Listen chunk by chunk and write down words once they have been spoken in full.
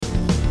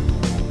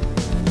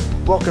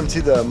Welcome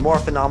to the More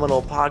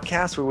Phenomenal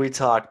podcast where we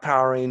talk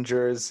Power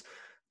Rangers,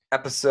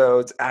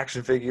 episodes,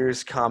 action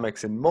figures,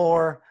 comics, and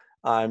more.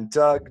 I'm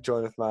Doug,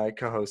 joined with my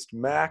co-host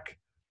Mac.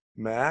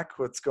 Mac,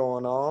 what's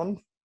going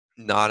on?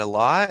 Not a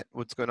lot.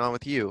 What's going on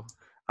with you?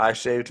 I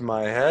shaved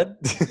my head.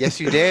 Yes,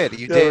 you did.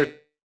 You Yeah,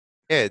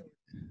 did.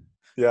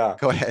 yeah.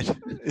 Go ahead.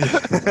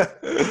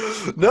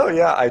 No,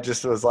 yeah, I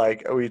just was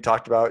like, we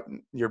talked about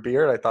your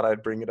beard. I thought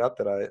I'd bring it up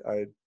that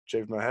I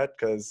shaved my head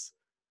because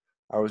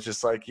I was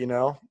just like,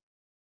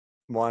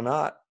 why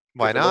not?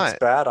 Why If it looks not?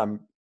 bad,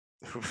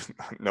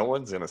 no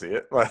one's gonna see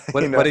it. But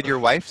What did your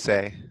wife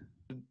say?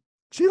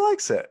 she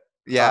likes it.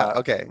 Yeah,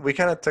 okay. We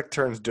kind of took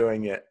turns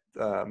doing it.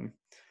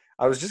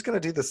 I was just gonna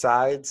do the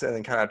sides and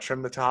then kind of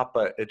trim the top,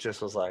 but it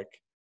just was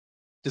like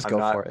Just I'm go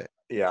not. for it.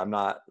 Yeah, I'm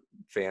not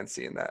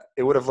fancy in that.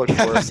 It would have looked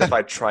worse if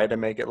I tried to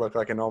make it look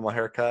like a normal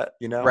haircut.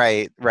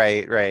 Right.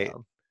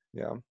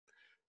 Yeah.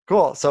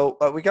 Cool. So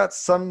we got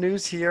some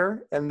news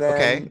here, and Okay.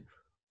 then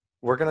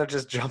we're gonna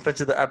just jump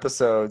into the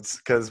episodes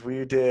because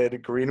we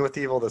did Green with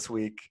Evil this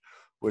week,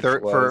 which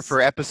was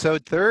For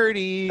episode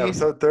 30.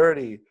 episode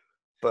 30,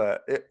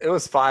 but it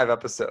was 5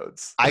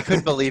 episodes. I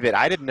couldn't believe it.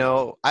 I didn't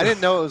know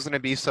it was going to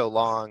be so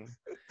long.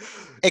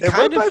 It It went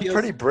kind of by feels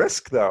pretty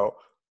brisk though.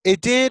 it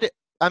did.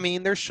 I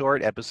mean, they're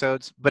short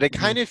episodes, but it Mhm.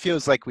 kind of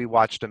feels like we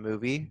watched a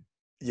movie,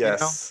 you know?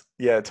 Yes.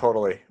 Yeah,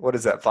 totally. What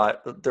is that?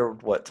 They're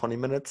what, 20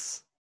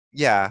 minutes?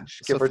 Yeah.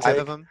 So Give or 5 of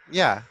take? them.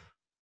 Yeah.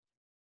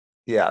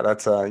 Yeah,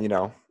 that's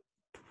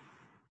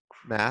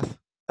Math.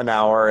 an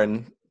hour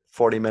and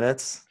 40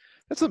 minutes.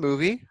 That's a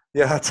movie.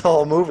 Yeah, that's a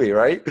whole movie,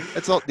 right?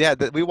 It's all, yeah,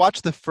 we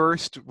watched the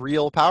first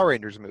real Power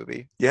Rangers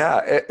movie.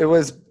 Yeah, it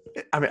was.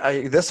 I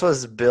mean, this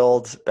was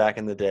billed back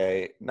in the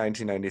day,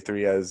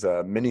 1993, as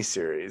a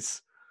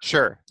miniseries,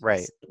 Sure,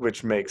 right.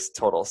 which makes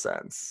total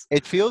sense.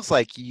 It feels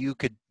like you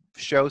could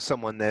show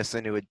someone this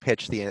and it would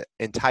pitch the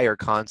entire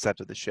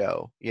concept of the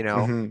show, you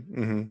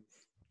know?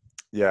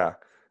 Yeah.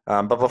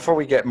 But before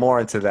we get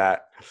more into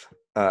that,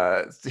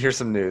 here's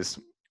some news.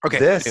 Okay,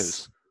 This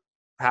news.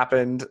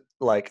 happened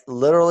like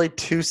literally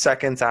 2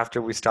 seconds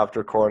after we stopped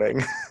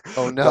recording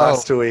Oh no.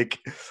 last week.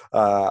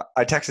 I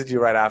texted you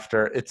right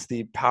after. It's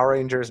the Power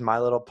Rangers My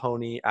Little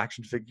Pony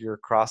action figure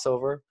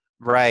crossover.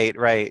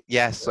 Right.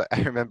 Yes,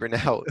 I remember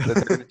now that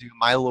they're going to do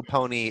My Little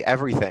Pony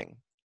everything.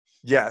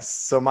 Yes.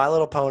 So My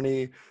Little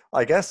Pony,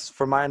 I guess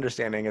from my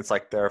understanding, it's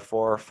like their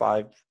 4 or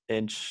 5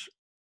 inch,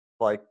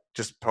 like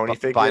just pony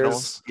figures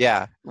Vinyls.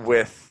 Yeah.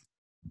 with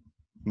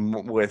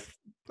with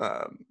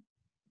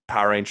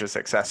Power Rangers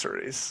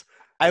accessories.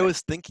 I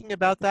was thinking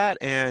about that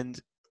and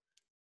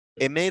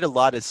it made a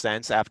lot of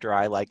sense after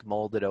I like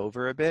molded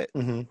over a bit.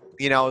 Mm-hmm.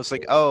 You know, it's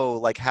like, oh,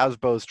 like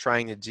Hasbro's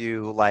trying to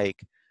do like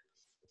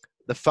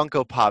the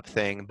Funko Pop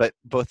thing, but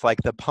both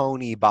like the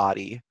pony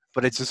body,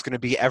 but it's just going to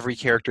be every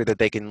character that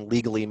they can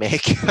legally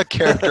make a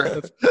character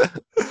of.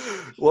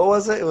 What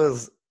was it? It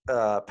was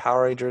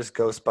Power Rangers,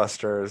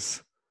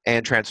 Ghostbusters,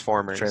 And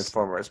Transformers.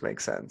 Transformers.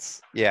 Makes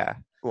sense. Yeah.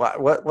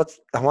 What's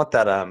I want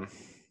that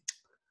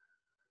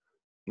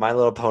My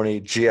Little Pony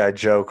GI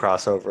Joe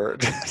crossover.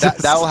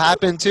 That will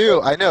happen too.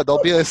 I know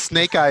there'll be a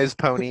Snake Eyes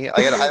pony.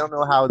 I don't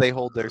know how they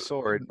hold their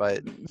sword,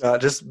 but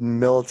just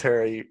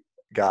military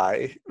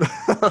guy.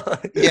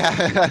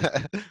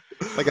 yeah,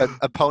 like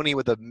a pony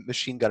with a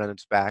machine gun on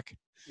its back.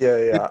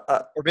 Yeah.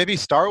 Or maybe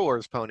Star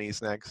Wars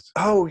ponies next.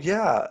 Oh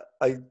yeah,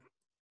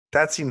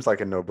 that seems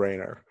like a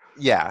no-brainer.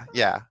 Yeah.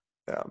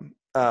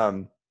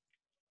 Um,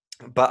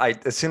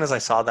 but as soon as I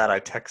saw that, I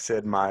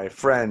texted my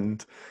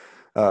friend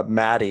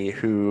Maddie,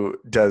 who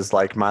does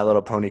like My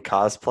Little Pony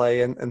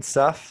cosplay and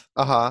stuff.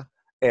 Uh-huh.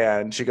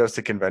 And she goes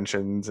to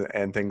conventions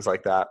and things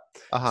like that.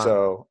 Uh-huh.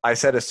 So I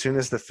said, as soon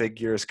as the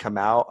figures come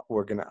out,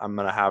 I'm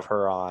gonna have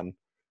her on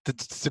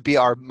To be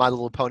our My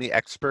Little Pony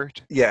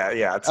expert.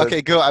 Yeah.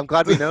 Okay, good. I'm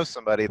glad we know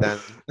somebody then.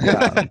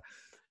 Yeah.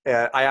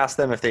 And I asked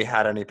them if they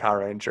had any Power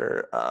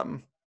Ranger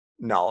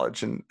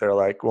knowledge, and they're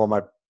like, "Well,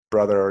 my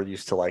brother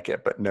used to like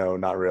it, but no,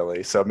 not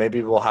really." So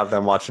maybe we'll have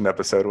them watch an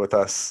episode with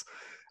us.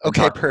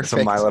 Okay,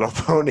 Some My perfect. Little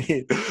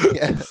Pony.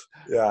 Yeah.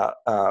 Yeah.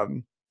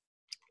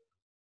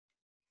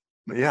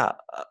 Yeah.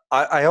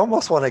 I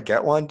almost want to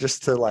get one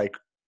just to like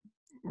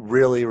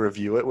really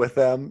review it with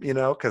them,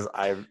 because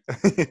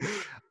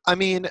I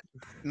mean,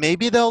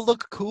 maybe they'll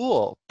look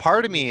cool.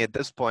 Part of me at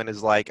this point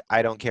is like,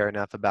 I don't care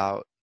enough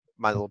about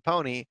My Little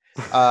Pony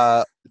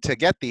to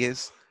get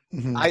these.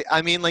 Mhm.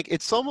 I mean, like,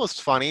 it's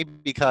almost funny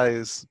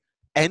because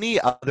any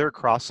other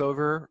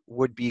crossover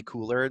would be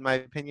cooler, in my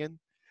opinion.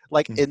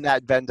 Like, Mhm. in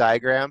that Venn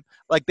diagram,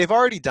 like, they've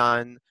already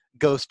done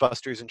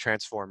Ghostbusters and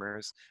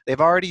Transformers. They've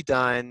already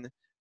done,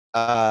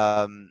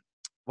 well,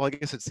 I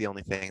guess it's the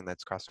only thing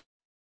that's crossed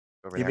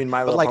over You there. mean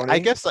My But, Little like, I Pony?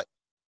 guess, like,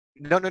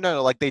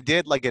 no. Like, they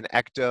did, like, an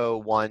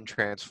Ecto 1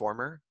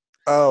 Transformer.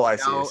 Oh, I You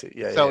see. I know? see.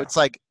 Yeah, So yeah. it's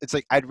like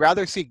I'd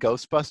rather see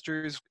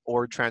Ghostbusters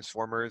or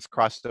Transformers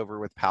crossed over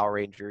with Power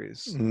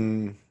Rangers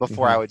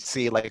before I Mm-hmm. would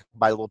see like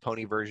My Little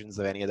Pony versions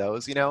of any of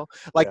those, you know?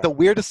 Like Yeah. the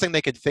weirdest thing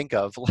they could think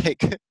of,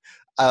 like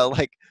uh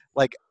like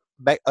like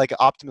like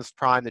Optimus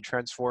Prime that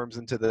transforms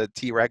into the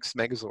T-Rex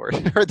Megazord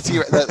or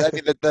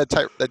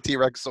the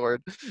T-Rex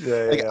sword. Yeah,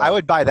 yeah, Like I yeah.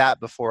 would buy that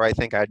before I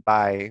think I'd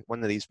buy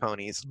one of these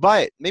ponies.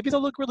 But maybe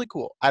they'll look really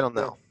cool. I don't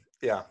No, know.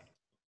 yeah.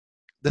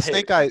 The Hey,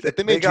 Snake Eye, if they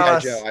they made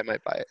got GI Joe, us. I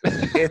might buy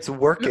it. It's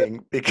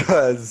working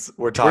because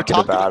we're we're talking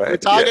talking about we're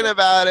it. Yeah, talking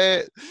about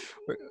it.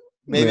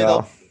 Maybe yeah,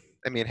 they'll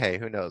I mean, hey,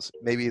 who knows?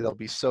 Maybe they'll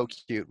be so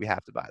cute we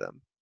have to buy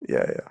them.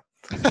 yeah,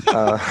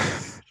 yeah.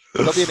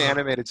 There'll be an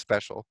animated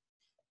special.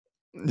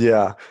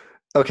 Yeah.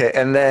 Okay,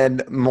 and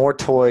then more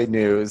toy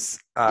news.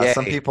 Some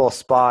Yay. people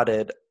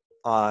spotted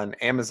on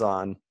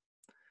Amazon.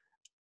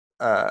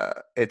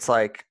 It's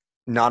like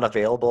not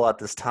available at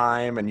this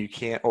time, and you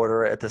can't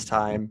order it at this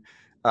time.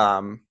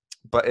 Um,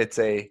 but it's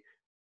a.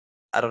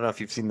 I don't know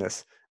if you've seen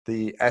this.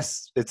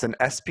 It's an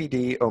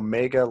SPD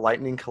Omega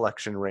Lightning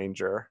Collection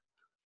Ranger,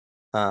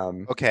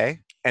 Okay.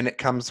 and it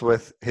comes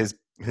with his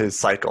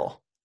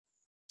cycle.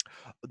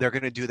 They're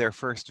going to do their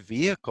first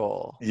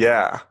vehicle.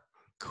 Yeah,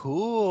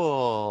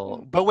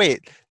 Cool. But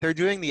wait, they're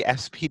doing the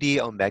SPD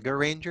Omega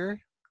Ranger?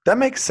 that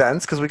makes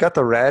sense because we got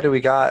the red. We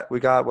got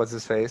what's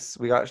his face.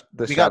 We got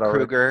the We got Shadow Red.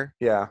 Kruger.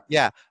 Yeah.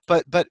 Yeah,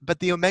 but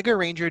the Omega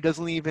Ranger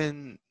doesn't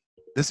even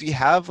does he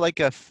have like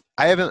I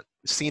haven't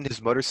seen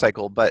his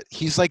motorcycle, but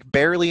he's like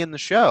barely in the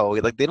show.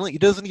 Like they don't he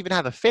doesn't even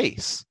have a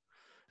face.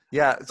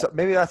 Yeah, so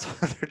maybe that's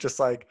why they're just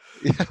like,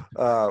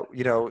 Yeah.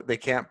 they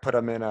can't put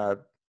him in a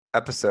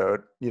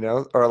episode,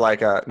 or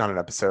like not an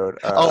episode.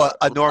 Oh,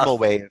 a normal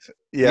wave.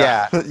 Yeah,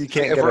 Yeah. you It's like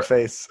can't get a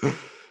face.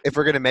 if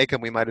we're gonna make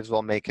him, we might as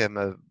well make him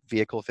a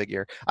vehicle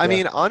figure. I Yeah,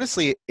 mean,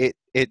 honestly, it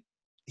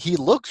he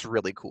looks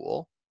really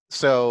cool,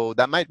 so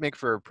that might make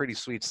for a pretty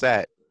sweet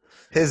set.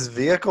 his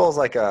vehicle is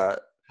like a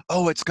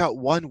Oh, it's got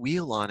one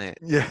wheel on it.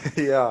 yeah,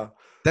 yeah,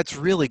 That's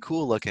really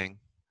cool looking.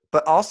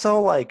 but also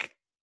like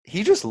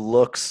he just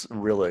looks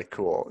really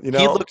cool. He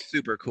looks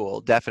super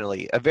cool,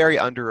 definitely. A very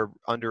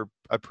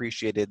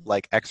underappreciated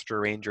like extra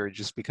ranger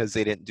just because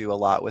they didn't do a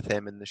lot with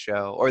him in the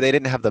show. Or they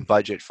didn't have the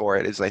budget for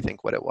it, is I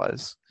think what it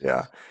was.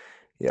 Yeah,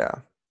 yeah.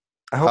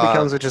 I hope he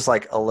comes Um with just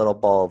like a little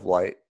ball of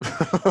light.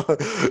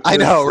 I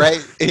know,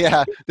 Just- right?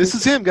 Yeah. This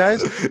is him,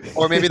 guys.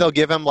 Or maybe they'll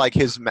give him like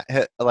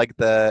like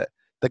the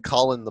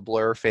Colin the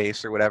Blur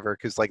face or whatever,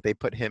 because like they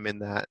put him in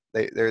that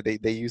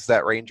they use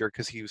that ranger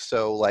because he was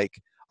so like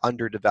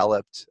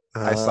underdeveloped.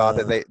 I saw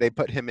that uh, they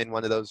put him in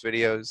one of those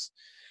videos.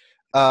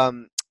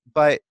 Um,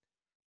 but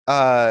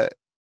uh,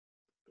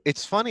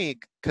 it's funny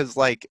because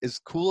like as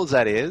cool as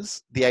that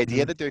is, the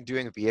idea mhm. that they're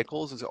doing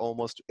vehicles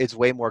is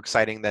way more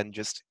exciting than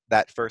just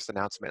that first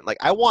announcement. Like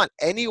I want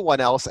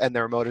anyone else and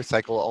their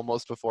motorcycle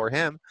almost before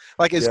him.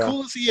 Like as Yeah,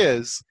 cool as he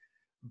is,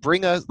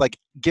 bring us like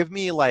give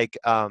me like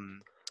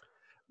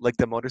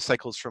the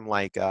motorcycles from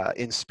like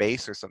in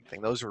space or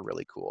something. Those are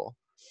really cool.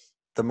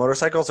 the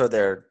motorcycles are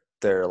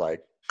their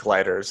like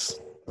gliders.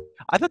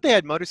 I thought they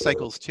had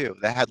motorcycles too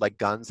that had like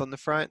guns on the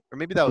front, or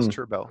maybe that was Hmm.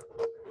 Turbo.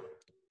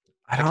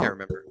 I I can't don't.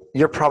 remember.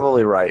 You're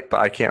probably right,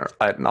 but I can't.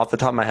 Off the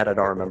top of my head, I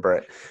don't remember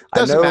it. I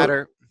Doesn't know.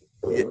 matter.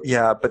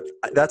 Yeah, but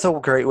that's a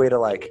great way to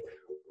like.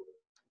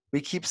 We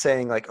keep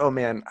saying like, oh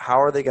man,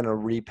 how are they going to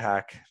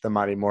repack the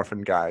Mighty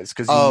Morphin guys?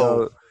 Because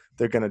Oh,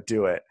 they're going to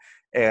do it,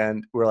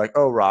 and we're like,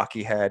 oh,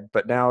 Rocky Head.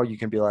 But now you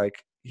can be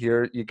like,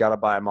 here, you got to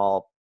buy them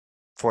all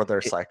for their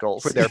it, for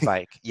cycles. their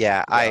bike.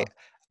 Yeah, Yeah,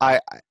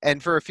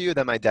 and for a few of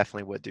them, I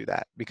definitely would do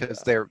that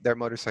because yeah, their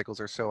motorcycles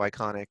are so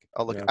iconic.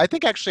 I'll look. yeah. I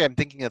think actually, I'm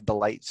thinking of the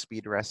Light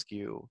Speed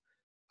Rescue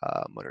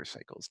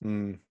motorcycles.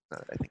 Mm, Now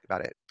that I think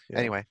about it. yeah.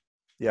 Anyway,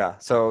 Yeah,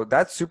 so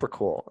that's super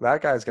cool.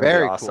 That guy's gonna be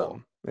very cool.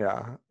 awesome.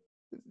 Yeah,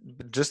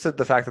 just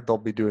the fact that they'll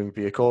be doing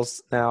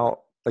vehicles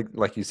now,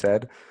 like you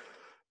said,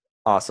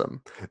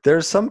 awesome.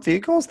 There's some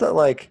vehicles that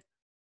like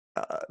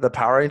the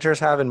Power Rangers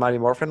have in Mighty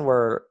Morphin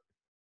where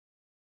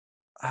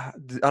I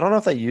don't know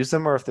if they use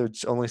them or if they're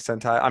only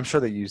Sentai. I'm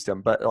sure they used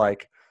them, but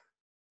like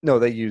no,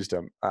 they used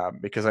them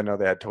because I know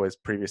they had toys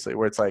previously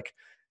where it's like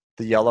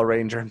the Yellow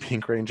Ranger and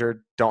Pink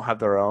Ranger don't have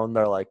their own.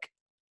 They're like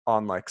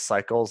on like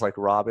cycles, like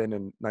Robin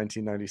in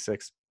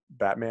 1996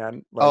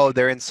 Batman. Oh, Like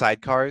they're in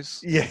sidecars.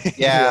 yeah,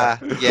 yeah.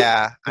 Yeah,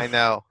 yeah.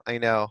 I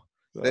know.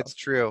 So, That's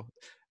true.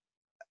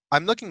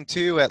 I'm looking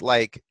too at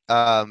like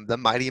the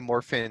Mighty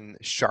Morphin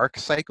Shark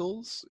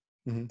cycles.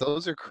 mhm.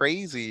 Those are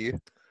crazy.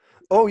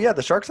 Oh yeah,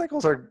 the shark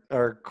cycles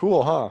are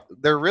cool, huh?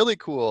 They're really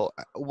cool.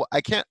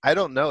 I can't. I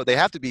don't know. They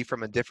have to be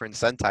from a different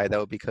Sentai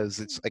though, because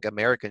it's like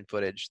American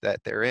footage that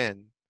they're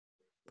in.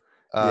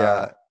 Uh,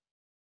 Yeah.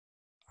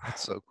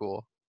 that's so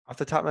cool. Off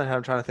the top of my head,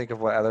 I'm trying to think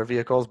of what other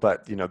vehicles,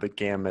 but the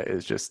gamut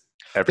is just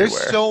There's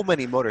everywhere. so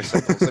many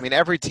motorcycles. I mean,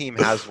 every team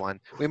has one.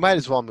 We might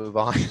as well move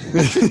on.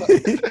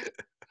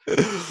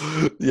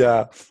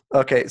 Yeah.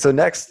 Okay. So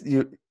next,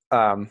 you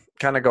kind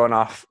of going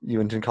off. You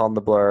mentioned calling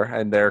the Blur,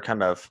 and their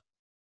kind of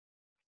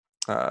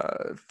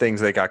things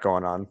they got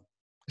going on.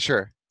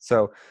 Sure.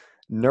 So,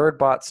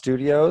 NerdBot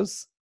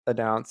Studios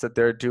announced that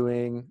they're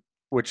doing,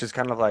 which is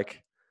kind of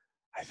like,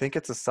 I think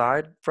it's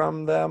aside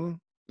from them.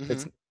 Hmm.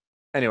 It's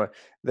anyway.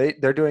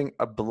 They're doing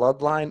a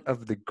Bloodline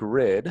of the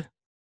Grid,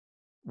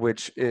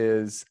 which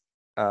is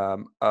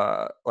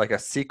like a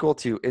sequel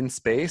to In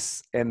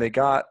Space, and they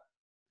got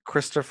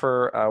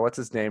Christopher, what's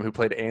his name, who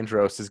played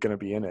Andros, is going to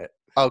be in it.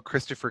 Oh,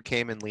 Christopher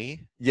Kamen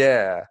Lee.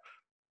 Yeah,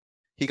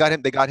 He got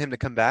him. They got him to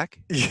come back.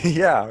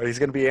 yeah, he's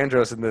going to be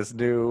Andros in this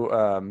new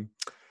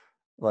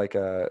like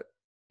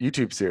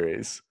YouTube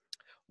series.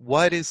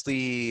 What is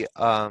the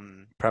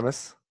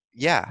Premise?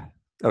 Yeah.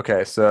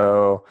 Okay,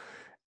 so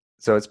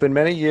it's been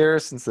many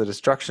years since the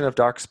destruction of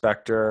Dark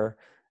Spectre.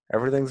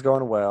 Everything's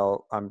going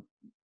well.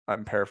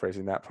 I'm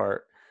paraphrasing that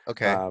part.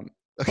 Okay. Um,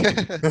 Okay.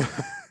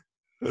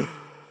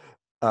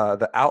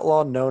 the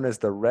outlaw known as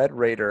the Red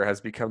Raider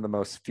has become the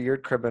most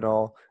feared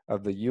criminal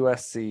of the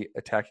USC,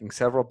 attacking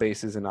several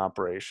bases and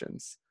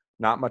operations.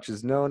 Not much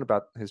is known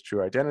about his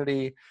true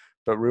identity,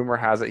 but rumor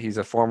has it he's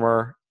a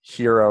former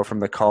hero from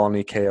the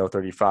colony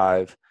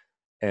KO-35,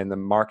 and the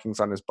markings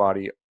on his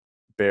body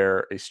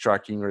bear a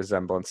striking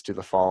resemblance to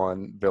the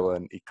fallen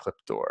villain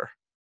Ecliptor.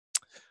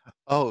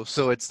 Oh,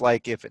 so it's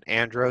like if an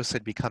Andros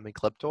had become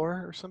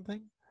Ecliptor or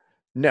something?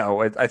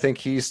 No, I think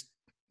he's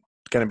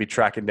going to be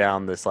tracking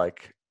down this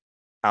like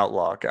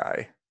outlaw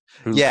guy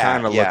who Yeah,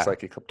 kind of looks yeah. like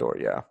Ecliptor.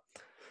 Yeah.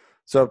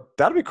 So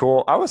that'd be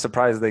cool. I was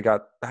surprised they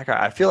got that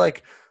guy. I feel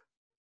like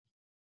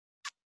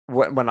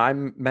when I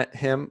met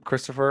him,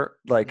 Christopher,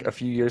 like a Mhm.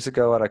 few years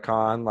ago at a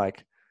con,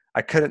 like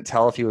I couldn't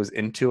tell if he was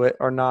into it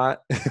or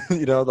not.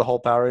 The whole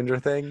Power Ranger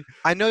thing.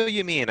 I know what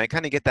you mean. I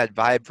kind of get that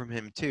vibe from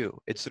him too.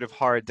 It's sort of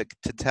hard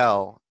to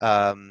tell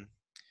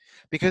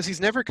because he's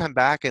never come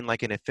back in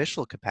like an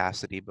official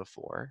capacity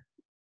before.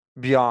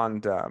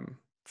 Beyond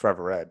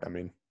Forever Red. I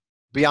mean,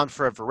 Beyond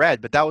Forever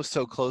Red, but that was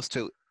so close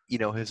to,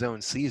 his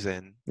own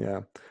season.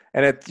 yeah,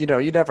 and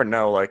you never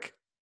know. Like,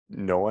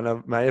 no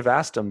one may have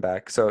asked him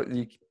back, so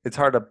it's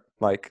hard to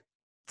like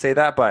say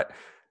that. But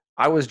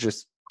I was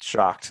just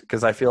shocked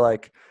because I feel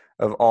like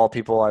of all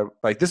people, I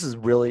like this is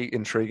really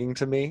intriguing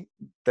to me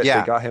that they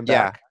Yeah, got him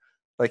yeah. back.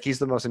 Like, he's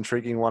the most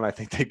intriguing one I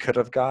think they could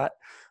have got.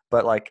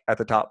 But like at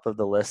the top of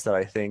the list that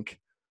I think,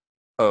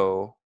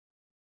 oh,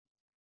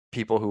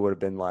 people who would have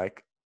been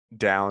like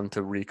down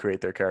to recreate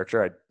their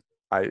character,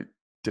 I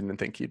didn't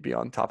think he'd be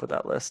on top of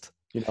that list.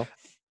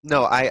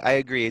 No, I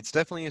agree. It's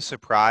definitely a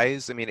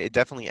surprise. I mean, it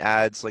definitely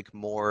adds like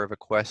more of a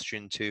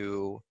question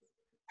to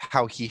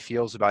how he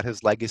feels about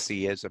his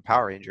legacy as a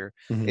Power Ranger.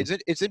 Hmm.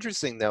 It's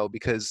interesting though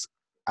because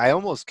I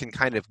almost can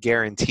kind of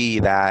guarantee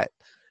that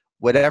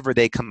whatever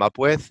they come up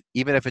with,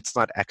 even if it's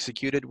not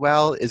executed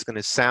well, is going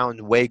to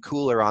sound way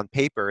cooler on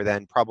paper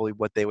than probably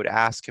what they would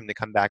ask him to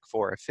come back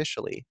for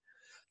officially.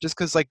 Just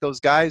because like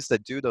those guys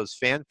that do those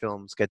fan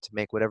films get to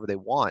make whatever they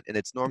want, and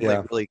it's normally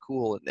Yeah. really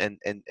cool and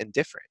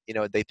different.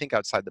 They think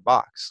outside the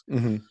box.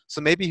 Hmm. So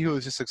maybe he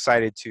was just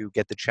excited to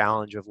get the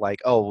challenge of like,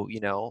 oh,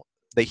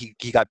 that he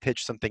got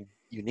pitched something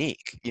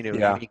unique,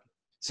 Yeah. unique,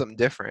 something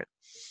different.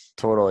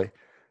 Totally.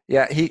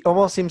 Yeah, he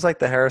almost seems like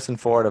the Harrison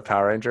Ford of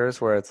Power Rangers,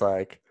 where it's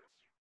like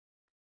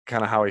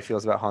kind of how he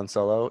feels about Han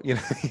Solo.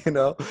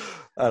 I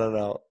don't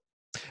know.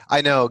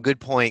 I know. Good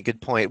point.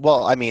 Good point.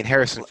 Well, I mean,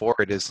 Harrison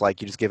Ford is like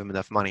you just give him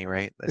enough money,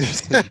 right?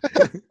 That's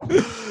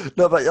just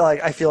No, but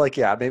like I feel like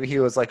yeah, maybe he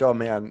was like, oh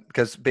man,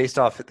 because based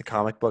off the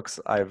comic books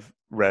I've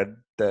read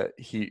that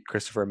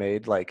Christopher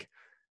made, like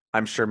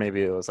I'm sure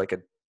maybe it was like a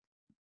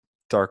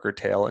darker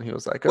tale, and he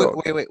was like, wait,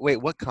 oh, wait, wait, wait.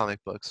 What comic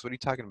books? What are you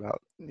talking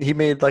about? he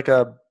made like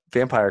a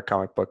vampire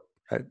comic book.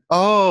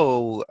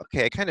 Oh,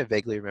 okay. I kind of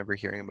vaguely remember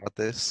hearing about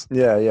this.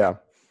 Yeah, yeah.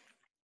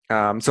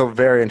 So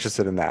very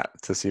interested in that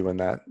to see when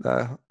that.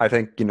 I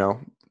think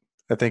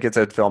I think it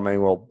said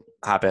filming will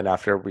happen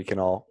after we can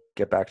all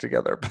get back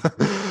together.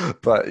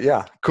 But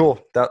yeah,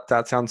 cool.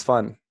 That sounds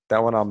fun.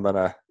 That one I'm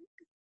gonna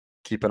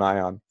keep an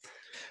eye on.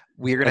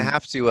 We're gonna And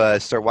have to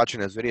start watching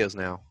those videos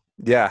now.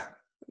 yeah,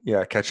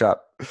 yeah, catch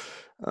up.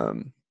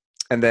 Um,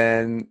 and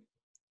then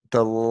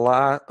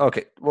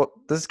okay, well,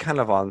 this is kind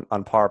of on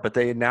par, but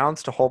they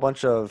announced a whole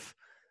bunch of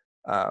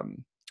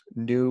um,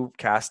 new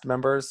cast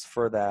members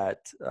for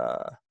that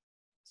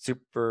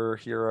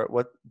superhero.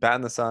 What Bat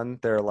in the Sun?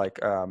 They're like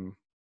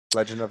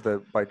Legend of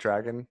the White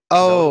Dragon. Is that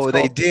what it's Oh,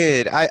 they called?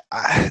 did.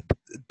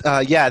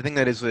 Yeah, I think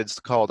that is what it's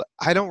called.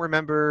 I don't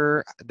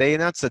remember. They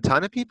announced a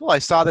ton of people. I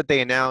saw that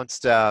they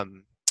announced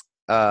um,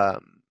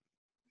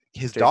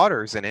 his Jason.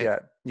 daughter's in it. Yeah,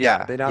 yeah.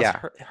 Yeah, They announced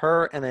yeah.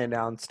 her, and they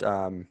announced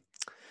uh,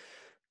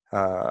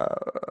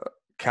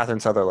 Catherine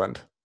Sutherland.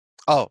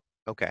 Oh,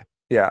 okay.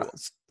 Yeah. Cool.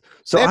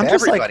 So They have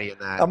everybody in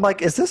that. I'm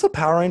like, is this a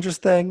Power Rangers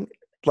thing?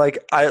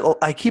 Like,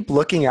 I keep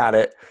looking at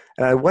it,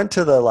 and I went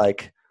to the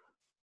like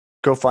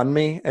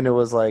GoFundMe, and it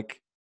was like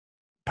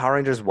Power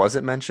Rangers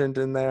wasn't mentioned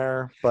in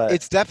there, but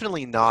It's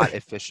definitely not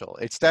official.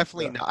 It's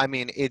definitely yeah, not. I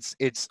mean, it's.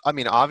 I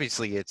mean,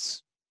 obviously,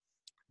 it's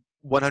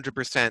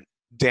 100%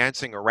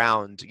 dancing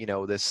around.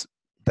 This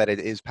that it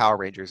is Power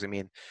Rangers. I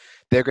mean,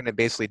 they're going to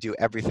basically do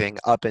everything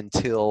up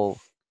until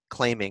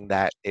claiming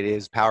that it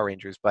is Power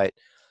Rangers. But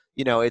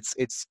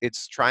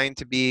it's trying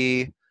to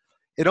be.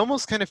 It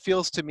almost kind of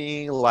feels to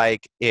me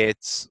like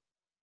it's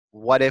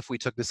what if we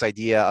took this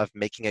idea of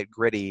making it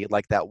gritty,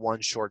 like that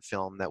one short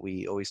film that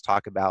we always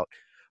talk about,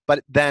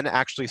 but then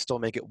actually still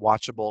make it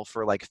watchable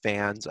for like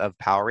fans of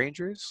Power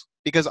Rangers?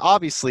 because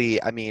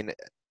obviously, I mean,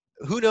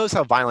 who knows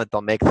how violent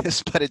they'll make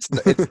this, but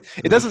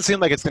it doesn't seem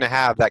like it's going to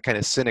have that kind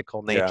of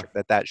cynical Yeah, nature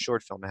that that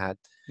short film had.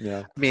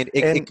 yeah. I mean,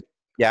 And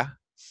yeah.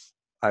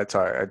 I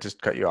sorry, I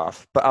just cut you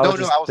off. But I was No, no,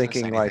 just I wasn't going to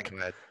say thinking anything.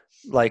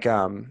 Go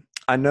ahead.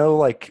 I know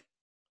like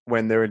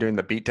when they were doing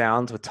the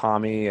beatdowns with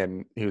Tommy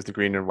and he was the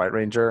Green and White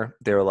Ranger,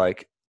 they were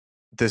like,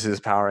 this is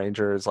Power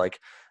Rangers, like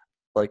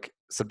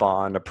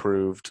Saban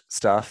approved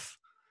stuff.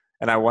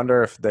 And I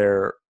wonder if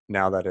they're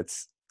now that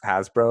it's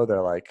Hasbro,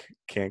 they're like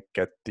can't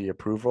get the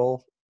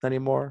approval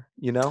anymore,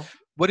 you know?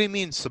 What do you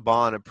mean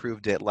Saban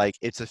approved it? Like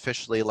it's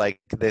officially like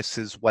this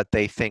is what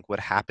they think would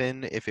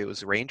happen if it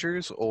was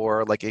Rangers,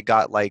 or like it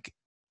got like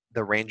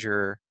the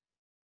Ranger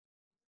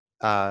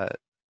uh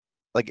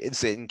like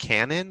it's in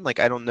canon? Like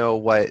I don't know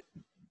what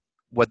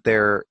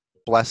their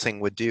blessing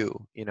would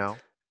do, you know?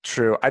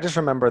 True. I just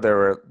remember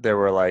there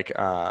were like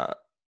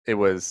it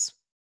was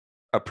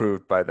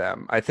approved by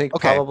them. I think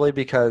Okay. probably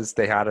because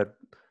they had a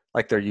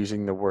like they're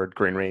using the word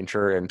Green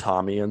Ranger and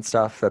Tommy and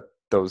stuff that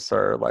those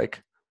are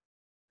like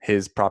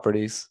his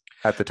properties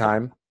at the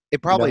time, It you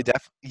probably know?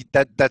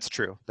 def that's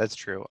true. That's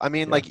true. I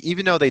mean, Yeah. like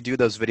even though they do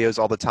those videos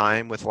all the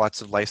time with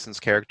lots of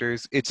licensed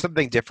characters, it's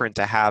something different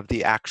to have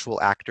the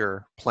actual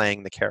actor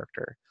playing the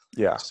character.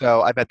 Yeah.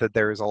 So I bet that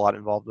there is a lot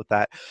involved with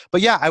that.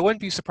 But yeah, I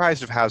wouldn't be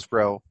surprised if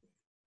Hasbro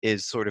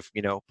is sort of,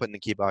 putting the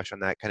kibosh on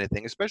that kind of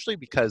thing, especially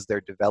because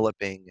they're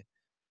developing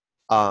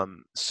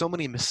so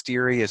many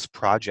mysterious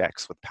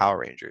projects with Power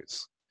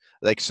Rangers.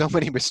 Like so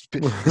many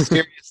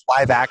mysterious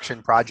live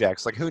action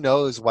projects. Like who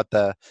knows what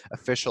the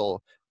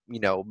official,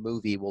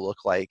 movie will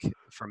look like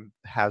from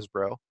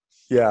Hasbro.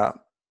 Yeah.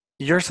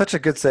 You're such a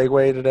good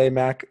segue today,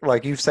 Mac.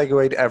 Like you've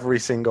segued every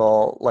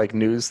single like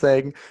news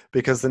thing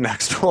because the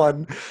next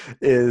one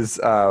is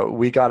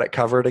we got it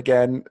covered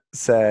again,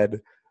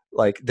 said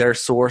like their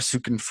source who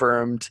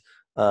confirmed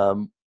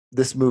um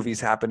this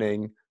movie's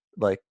happening,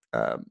 like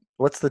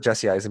what's the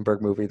Jesse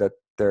Eisenberg movie that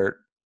they're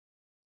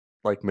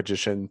like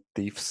magician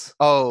thieves?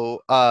 Oh,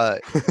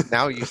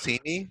 now you see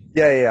me?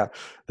 Yeah, yeah, yeah.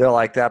 They're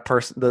like that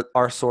person,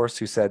 our source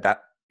who said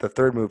that the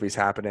third movie's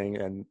happening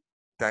and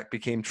that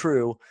became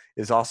true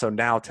is also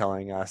now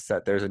telling us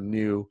that there's a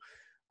new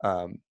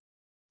um,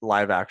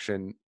 live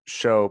action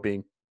show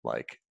being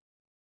like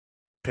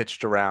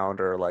pitched around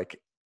or like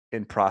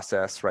in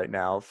process right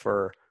now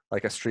for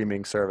like a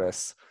streaming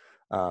service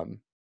um,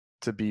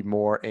 to be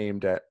more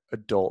aimed at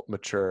adult,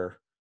 mature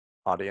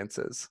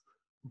audiences.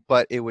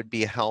 But it would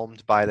be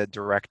helmed by the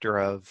director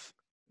of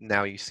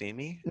Now You See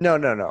Me? No,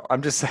 no, no.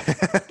 I'm just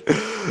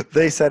saying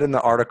they said in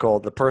the article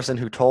the person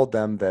who told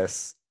them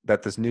this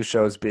that this new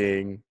show is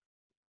being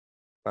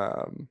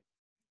um,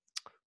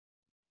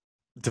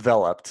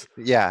 developed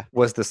Yeah.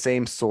 was the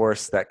same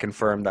source that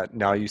confirmed that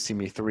Now You See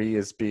Me 3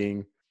 is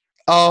being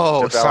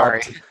Oh, sorry.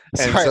 developed.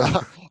 And Sorry.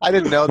 so, I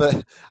didn't know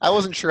that. I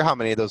wasn't sure how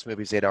many of those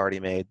movies they'd already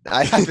made.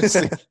 I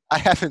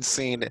haven't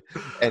seen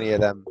any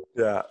of them.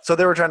 yeah. So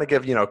they were trying to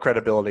give,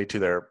 credibility to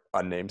their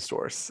unnamed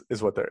source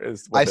is what I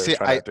they're see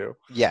trying I to do.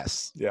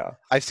 yes. Yeah.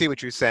 I see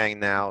what you're saying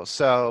now.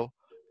 So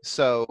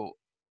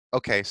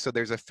okay, so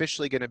there's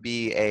officially going to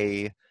be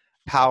a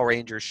Power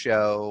Rangers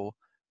show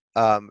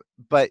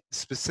but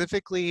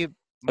specifically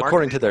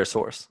According marketed to their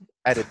source.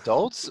 at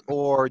adults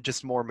or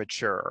just more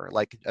mature,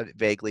 like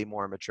vaguely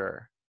more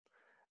mature.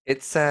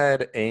 It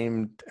said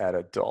aimed at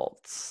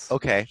adults.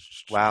 Okay.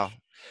 Wow.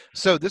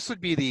 So this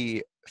would be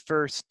the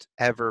first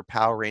ever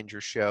Power Ranger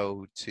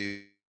show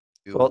to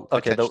Well,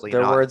 okay, potentially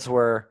their not. words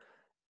were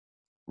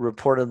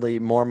reportedly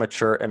more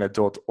mature and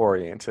adult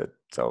oriented.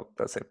 So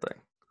the same thing.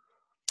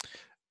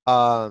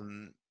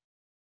 Um,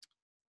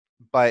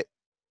 but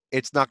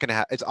it's not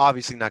gonna. It's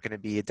obviously not going to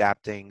be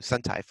adapting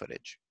Sentai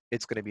footage.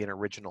 It's going to be an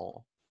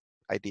original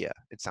idea.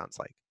 It sounds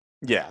like.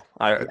 Yeah,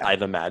 Yeah,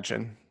 I'd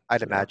imagine.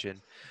 I'd Yeah.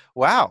 imagine.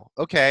 Wow.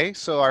 Okay.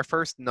 So our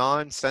first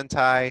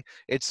non-Sentai.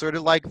 It's sort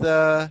of like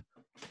the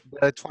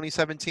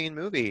 2017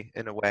 movie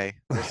in a way.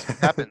 We'll see what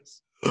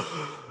happens.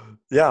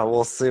 Yeah,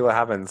 we'll see what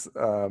happens.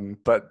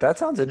 But that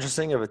sounds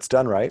interesting if it's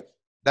done right.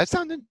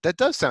 That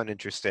does sound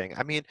interesting.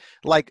 I mean,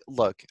 like,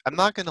 look, I'm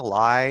not gonna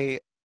lie.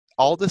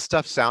 All this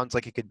stuff sounds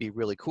like it could be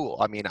really cool.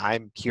 I mean,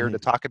 I'm here to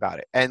Mhm. talk about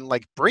it and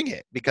like bring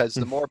it because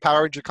the more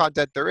Power Ranger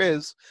content there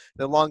is,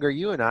 the longer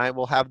you and I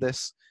will have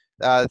this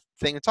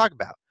thing to talk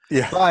about.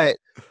 Yeah. But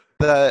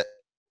the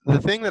the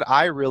thing that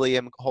I really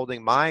am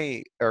holding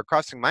my or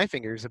crossing my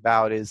fingers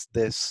about is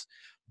this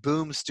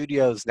Boom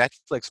Studios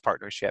Netflix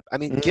partnership. I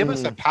mean, give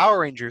us a Mm, Power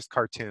Rangers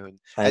cartoon.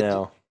 I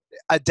know.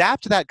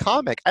 Adapt that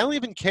comic. I don't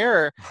even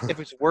care if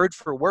it's word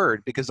for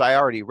word because I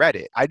already read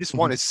it. I just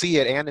want to see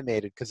it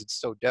animated because it's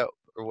so dope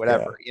or Yeah.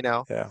 whatever, you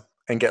know? Yeah.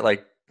 And get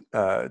like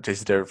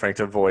Jason David Frank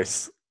to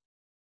voice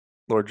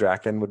Lord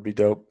Draken would be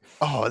dope.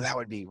 Oh, that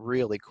would be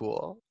really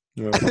cool.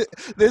 Yeah.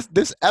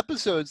 These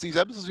episodes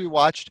we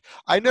watched,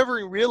 I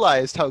never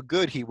realized how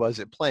good he was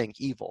at playing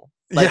evil.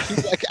 Like Yeah.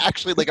 he's like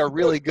actually like a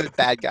really good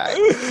bad guy.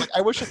 It's like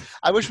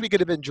I wish we could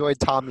have enjoyed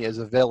Tommy as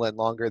a villain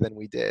longer than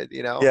we did,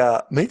 you know?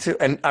 Yeah, me too.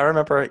 And I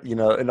remember, in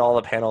all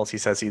the panels, he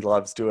says he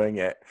loves doing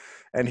it.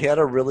 And he had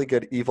a really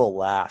good evil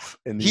laugh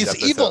in these His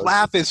evil episodes.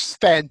 laugh is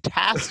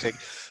fantastic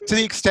to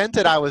the extent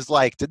that I was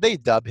like, did they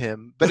dub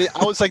him? But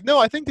I was like, no,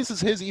 I think this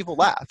is his evil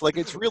laugh. Like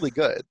it's really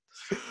good.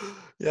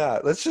 Yeah,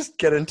 let's just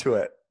get into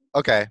it.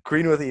 Okay.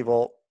 Green with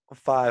Evil,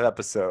 5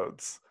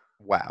 episodes.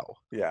 Wow.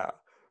 Yeah.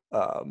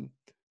 Um,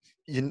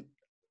 you,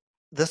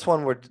 this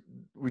one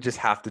we just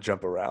have to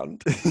jump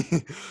around.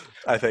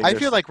 I think I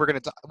feel there's like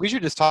we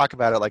should just talk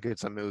about it like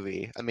it's a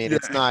movie. I mean,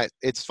 yeah.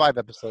 it's 5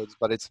 episodes,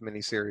 but it's a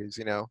miniseries,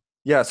 you know?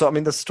 Yeah, so I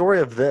mean the story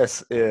of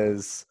this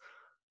is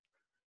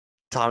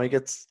Tommy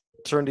gets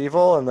turned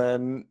evil and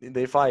then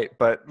they fight,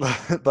 but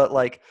but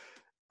like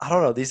I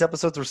don't know, these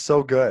episodes were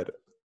so good.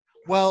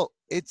 Well,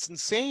 it's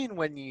insane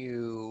when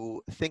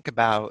you think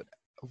about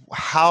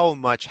how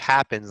much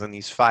happens in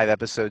these 5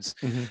 episodes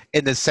Hmm.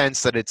 in the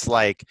sense that it's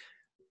like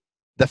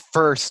the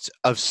first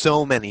of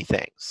so many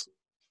things.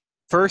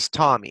 First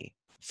Tommy,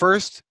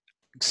 first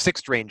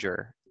Sixth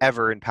Ranger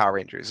ever in Power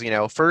Rangers, you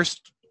know,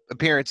 first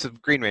appearance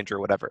of Green Ranger or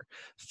whatever.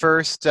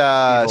 First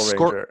Evil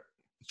Ranger.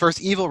 first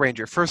Evil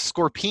Ranger, first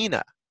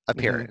Scorpina Hmm.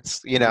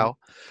 appearance, you Hmm. know.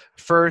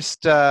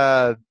 First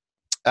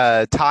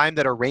time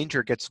that a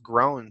ranger gets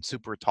grown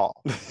super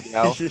tall, you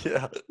know.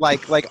 Yeah.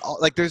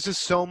 Like there's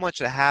just so much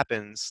that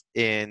happens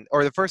in,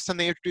 or the first time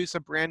they introduce a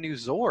brand new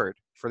Zord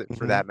for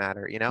Hmm. that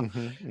matter, you know.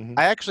 Hmm. Hmm.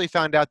 I actually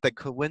found out that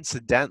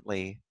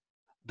coincidentally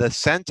the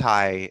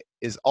Sentai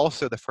is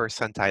also the first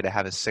Sentai to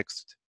have a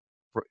sixth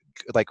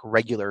like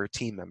regular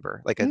team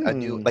member, like a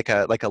new Hmm.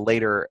 like a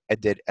later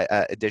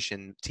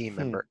edition team Hmm.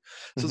 member.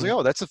 So it's Hmm. like,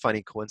 oh, that's a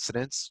funny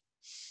coincidence.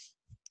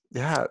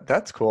 Yeah,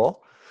 that's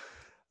cool.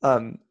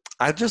 Um,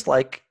 I just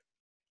like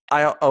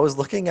I was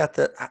looking at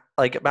the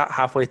like about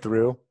halfway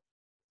through,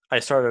 I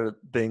started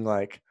being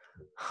like,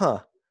 huh,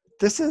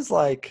 this is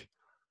like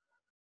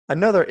I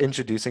know they're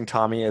introducing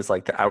Tommy as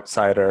like the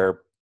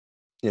outsider,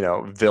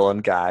 villain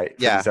guy for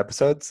Yeah, these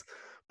episodes,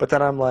 but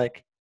then I'm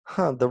like,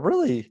 huh,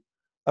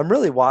 I'm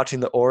really watching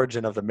the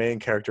origin of the main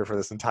character for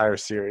this entire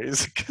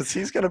series because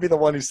he's going to be the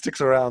one who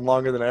sticks around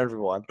longer than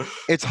everyone.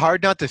 it's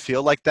hard not to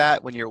feel like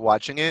that when you're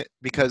watching it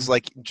because Mhm.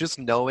 like just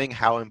knowing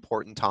how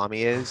important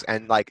Tommy is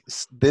and like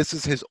this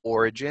is his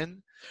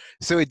origin.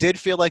 So it did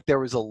feel like there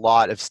was a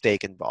lot of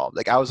stake involved.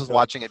 Like I was just Yeah.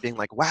 watching it being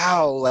like,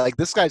 wow, like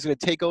this guy's going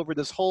to take over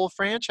this whole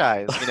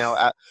franchise, you know,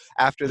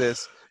 after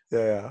this.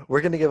 Yeah,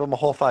 we're gonna give him a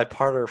whole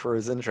 5-parter for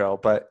his intro,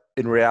 but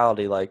in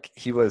reality, like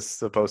he was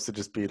supposed to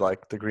just be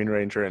like the Green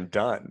Ranger and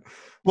done.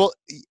 Well,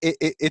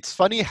 it's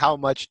funny how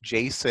much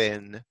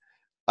Jason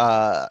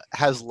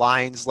has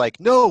lines like,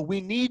 "No,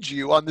 we need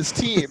you on this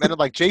team," and I'm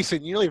like,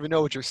 Jason, you don't even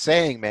know what you're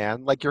saying,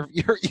 man. Like you're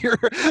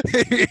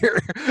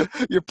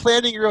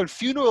planning your own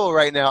funeral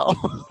right now.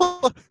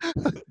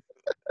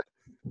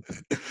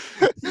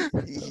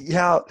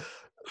 Yeah,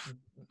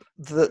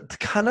 the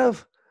kind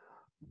of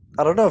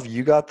I don't know if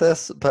you got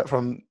this, but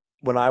from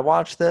when I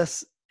watched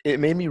this, it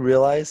made me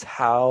realize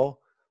how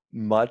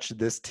much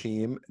this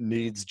team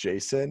needs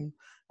Jason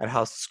and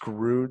how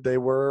screwed they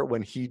were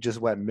when he just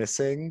went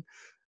missing.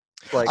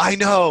 Like, I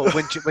know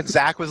when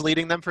Zach was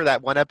leading them for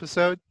that one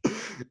episode.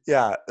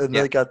 yeah, and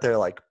Yeah, they got their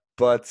like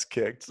butts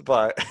kicked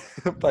by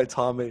by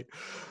Tommy.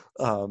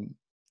 Um,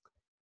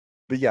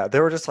 but yeah, they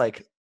were just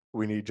like,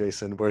 "We need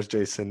Jason. Where's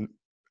Jason?"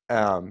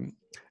 Um,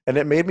 and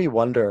it made me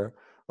wonder,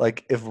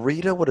 like, if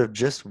Rita would have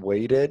just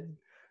waited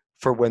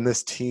for when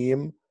this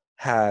team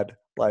had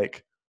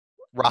like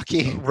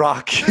Rocky.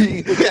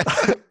 Rocky, Yeah.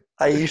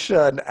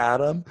 Aisha, and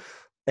Adam,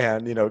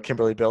 and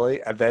Kimberly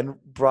Billy, and then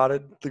brought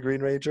in the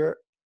Green Ranger,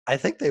 I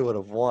think they would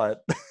have won.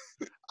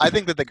 I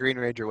think that the Green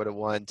Ranger would have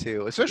won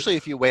too, especially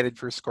if you waited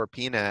for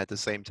Scorpina at the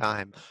same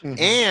time, Hmm.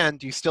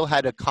 and you still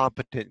had a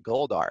competent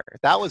Goldar.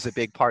 That was a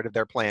big part of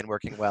their plan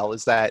working well.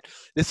 Is that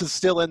this is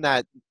still in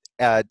that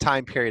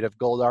time period of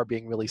Goldar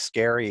being really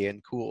scary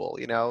and cool,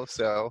 you know?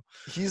 So,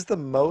 He's the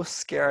most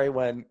scary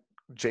when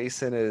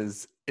Jason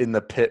is in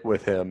the pit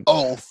with him.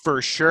 oh, for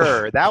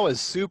sure, that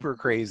was super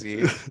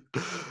crazy.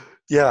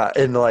 Yeah,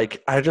 and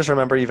like I just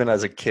remember even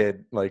as a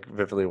kid, like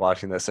vividly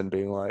watching this and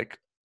being like,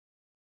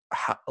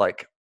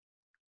 like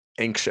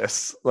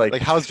anxious, Like,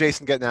 like how's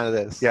Jason getting out of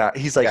this? yeah,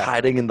 he's like Yeah,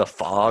 hiding in the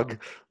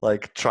fog,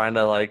 like trying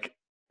to like,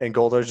 and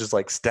Goldar's just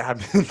like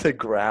stabbed in the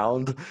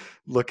ground,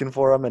 looking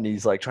for him, and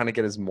he's like trying to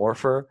get his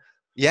morpher.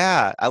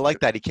 yeah, I like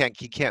that. He can't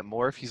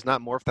morph. He's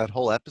not morphed that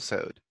whole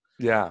episode.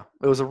 Yeah,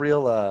 it was a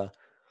real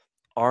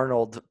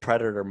Arnold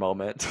Predator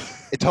moment.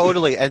 It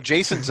totally, and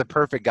Jason's a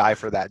perfect guy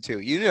for that too.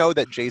 You know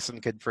that Jason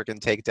could freaking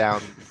take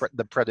down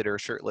the Predator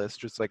shirtless,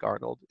 just like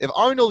Arnold. If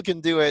Arnold can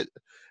do it,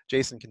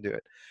 Jason can do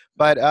it.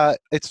 But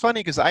it's funny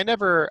because I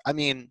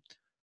mean,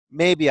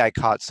 maybe I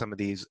caught some of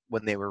these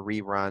when they were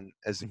rerun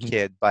as a Mhm.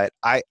 kid, but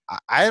I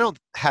don't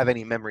have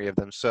any memory of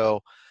them. So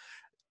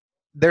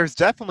there's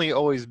definitely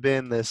always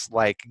been this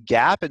like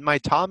gap in my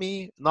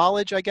Tommy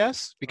knowledge, I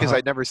guess, because Uh-huh.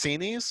 I'd never seen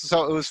these.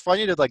 So it was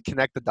funny to like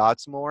connect the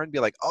dots more and be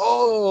like,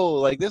 oh,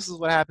 like this is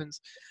what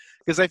happens.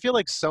 Because I feel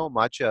like so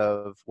much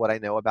of what I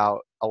know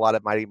about a lot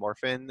of Mighty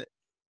Morphin,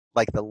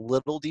 like the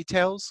little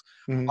details,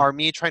 Hmm. are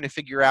me trying to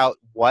figure out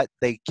what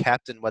they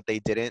kept and what they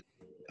didn't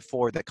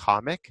for the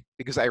comic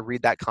because I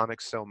read that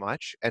comic so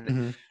much.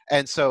 Hmm.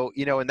 And so,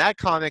 in that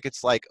comic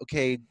it's like,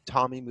 okay,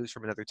 Tommy moves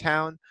from another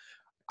town.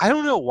 I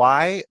don't know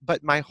why,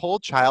 but my whole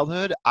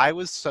childhood, I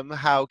was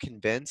somehow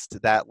convinced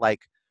that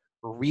like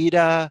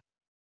Rita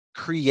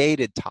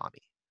created Tommy.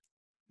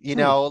 Hmm.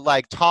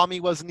 Like Tommy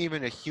wasn't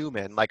even a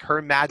human. Like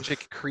her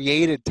magic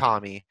created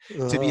Tommy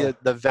to be Uh-huh.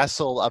 the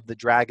vessel of the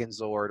Dragon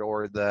Zord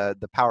or the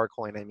Power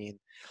Coin. I mean,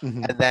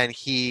 Hmm. and then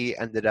he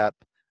ended up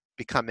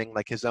becoming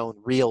like his own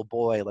real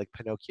boy, like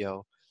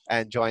Pinocchio,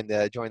 and joined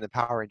the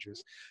Power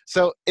Rangers.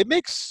 So it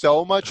makes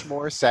so much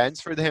more sense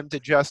for him to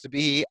just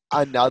be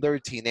another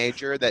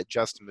teenager that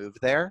just moved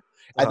there,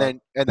 and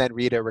Uh-huh. then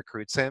Rita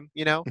recruits him.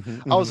 Hmm.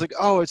 I was Hmm. like,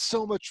 oh, it's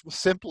so much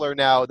simpler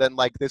now than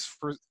like this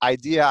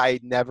idea I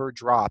never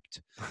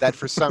dropped. That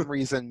for some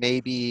reason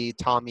maybe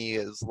Tommy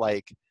is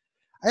like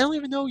I don't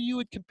even know who you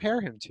would compare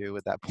him to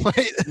at that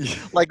point.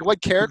 Like,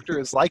 what character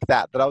is like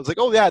that? That I was like,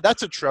 oh yeah,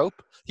 that's a trope.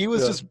 He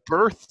was Yeah. just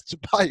birthed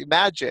by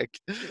magic.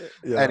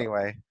 Yeah.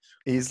 Anyway,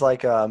 He's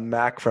like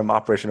Mac from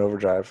Operation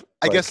Overdrive,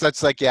 I guess like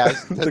that's like yeah,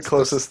 the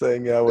closest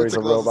thing. Yeah, where that's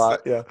he's the a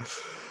closest thing. robot.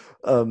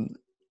 Yeah. Um,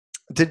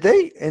 did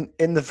they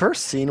in the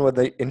first scene when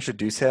they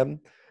introduce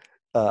him?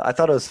 I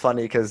thought it was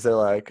funny because they're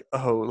like,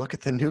 "Oh, look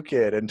at the new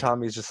kid," and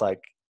Tommy's just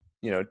like,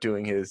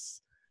 doing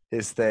his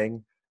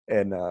thing,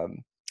 and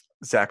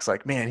Zach's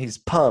like, "Man, he's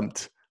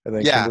pumped," and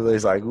then Yeah,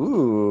 Kimberly's like,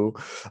 "Ooh."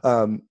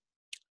 Um,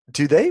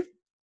 do they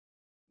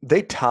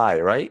tie,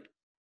 right?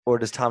 Or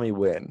does Tommy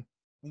win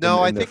in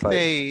no, I their think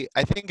fight?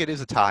 I think it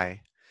is a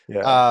tie.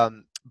 Yeah.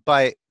 Um,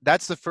 but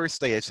that's the first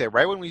thing I say.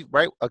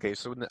 Right. Okay,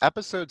 so when the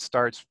episode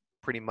starts,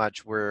 pretty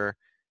much we're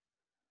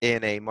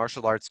in a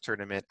martial arts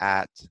tournament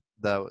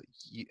the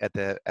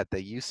at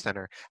the youth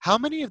center. How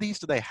many of these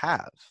do they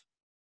have?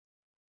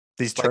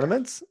 These Like,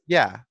 tournaments,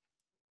 yeah.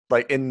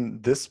 like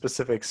in this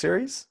specific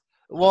series,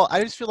 Well,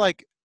 I just feel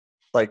like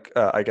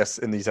I guess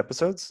in these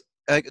episodes,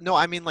 like no,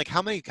 I mean like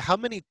how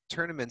many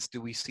tournaments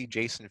do we see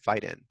Jason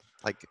fight in?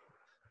 Like,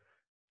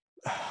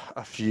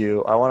 a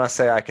few. I want to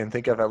say I can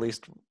think of at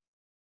least.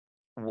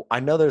 I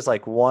know there's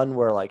like one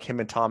where like him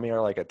and Tommy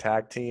are like a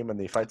tag team and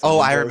they fight some oh,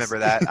 I ninjas. remember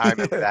that. I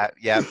remember Yeah. that.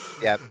 Yep,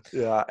 yep.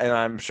 Yeah, and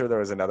I'm sure there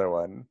was another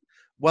one.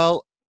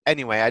 Well,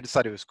 anyway, I just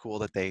thought it was cool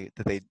that they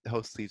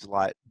host these a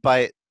lot.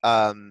 But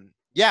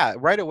yeah,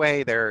 right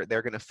away they're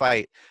gonna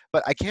fight.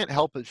 But I can't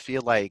help but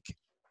feel like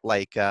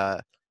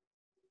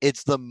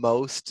it's the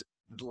most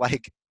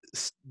like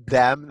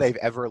them they've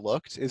ever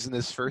looked is in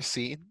this first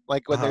scene.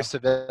 Like when they're Uh-huh.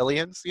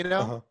 civilians,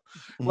 Uh-huh.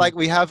 Like Mhm.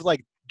 we have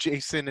like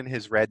Jason in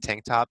his red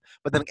tank top,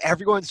 but then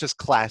everyone's just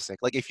classic.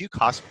 Like if you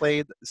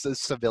cosplayed the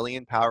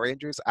civilian Power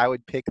Rangers, I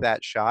would pick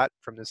that shot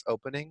from this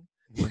opening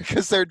Mhm.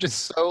 because they're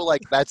just so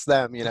like that's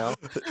them. Yeah.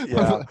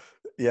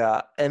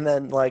 Yeah. And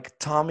then like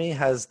Tommy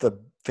has the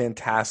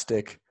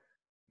fantastic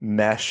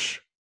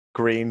mesh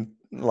green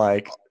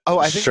like Oh,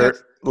 I think shirt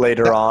that's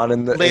later that on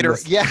in later.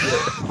 this. Yeah,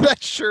 Yeah.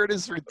 that shirt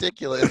is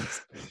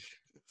ridiculous.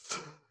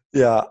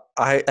 Yeah,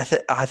 I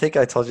think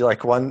I told you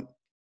like when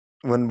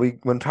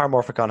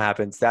Paramorphicon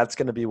happens, that's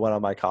gonna be one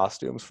of my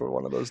costumes for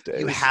one of those You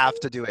days. have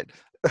to do it.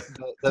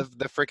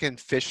 The freaking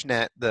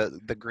fishnet,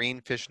 the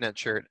green fishnet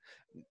shirt.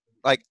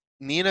 Like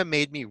Nina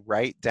made me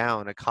write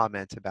down a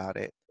comment about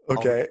it. I'll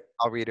read Okay.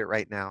 I'll read it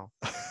right now.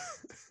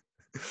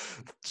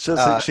 So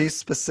Uh, she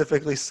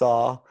specifically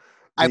saw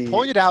I the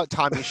pointed out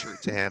Tommy's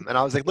shirt to him, and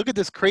I was like, "Look at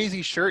this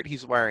crazy shirt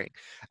he's wearing."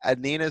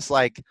 And Nina's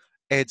like,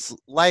 "It's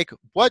like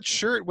what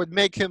shirt would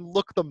make him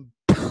look the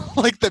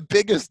like the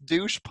biggest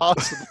douche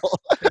possible?"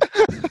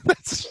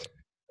 That's,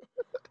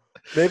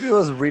 maybe it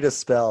was Rita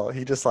Spell.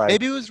 He just maybe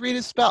like it was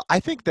Rita's spell. I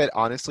think that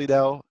honestly,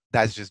 though,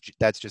 that's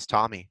just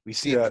Tommy. We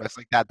see him yeah, dressed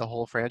like that the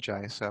whole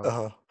franchise. So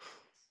uh,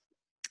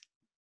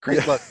 great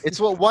yeah, look. It's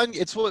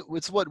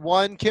what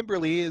won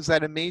Kimberly is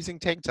that amazing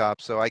tank top.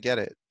 So I get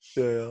it.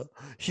 yeah.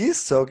 He's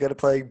so good at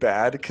playing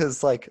bad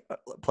because like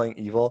playing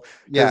evil.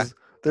 Yeah. Because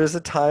there's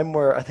a time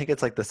where I think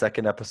it's like the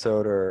second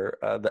episode or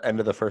the end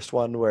of the first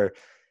one where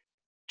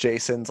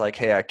Jason's like,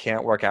 "Hey, I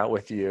can't work out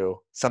with you.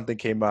 Something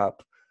came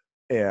up,"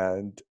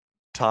 and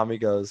Tommy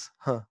goes,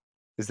 "Huh?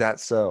 Is that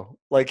so?"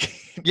 Like,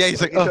 Yeah. He's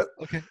like, like he oh, does,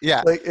 okay.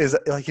 Yeah. like is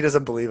like he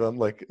doesn't believe him.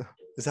 Like,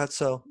 is that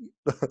so?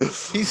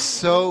 He's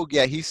so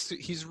yeah.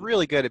 He's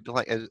really good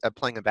at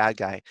playing a bad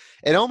guy.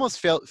 It almost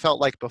felt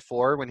like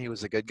before when he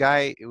was a good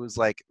guy, it was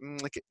like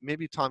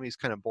maybe Tommy's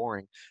kind of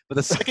boring. But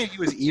the second he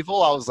was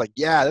evil, I was like,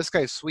 yeah, this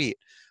guy's sweet.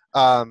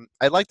 I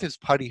liked his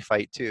putty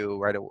fight too.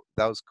 Right,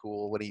 that was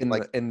cool when he in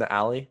like the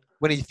alley.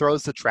 when he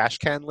throws the trash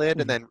can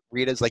lid, and Mhm. then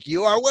Rita's like,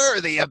 "You are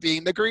worthy of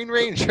being the Green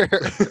Ranger."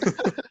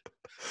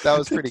 That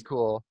was pretty did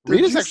cool. did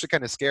Rita's you actually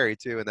kind of scary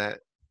too in that.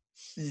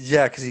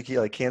 Yeah, because you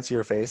like can't see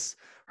her face.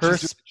 Her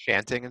She's doing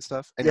chanting and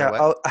stuff. Anyway, Yeah,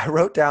 what? I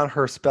wrote down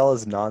her spell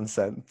is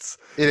nonsense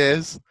It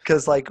is.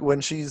 because like when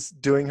she's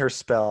doing her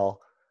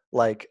spell,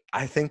 like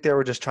I think they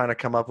were just trying to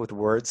come up with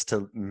words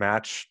to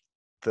match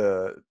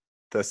the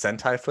the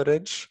Sentai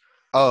footage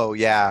Oh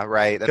yeah,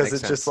 right. That because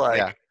makes it's just sense.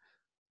 Yeah. like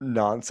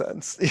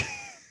nonsense.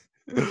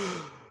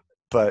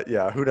 But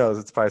yeah, who knows?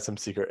 It's probably some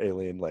secret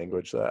alien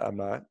language that I'm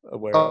not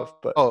aware of.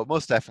 But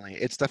Most definitely.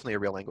 It's definitely a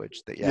real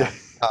language. That yeah.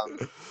 yeah.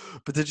 Um,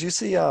 But did you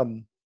see I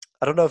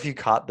don't know if you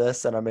caught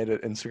this and I made an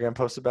Instagram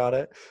post about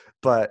it,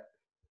 but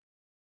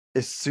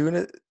as soon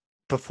as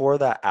before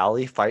that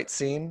alley fight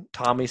scene,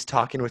 Tommy's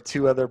talking with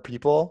two other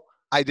people.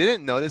 I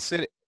didn't notice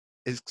it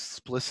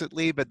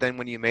explicitly, but then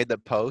when you made the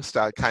post,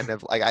 I kind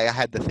of like I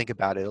had to think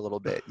about it a little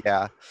bit.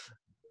 Yeah.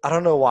 I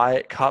don't know why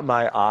it caught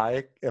my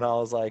eye, and I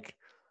was like,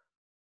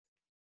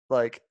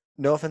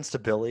 no offense to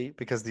Billy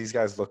because these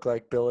guys look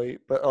like Billy,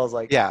 but I was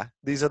like, Yeah.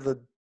 these are the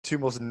two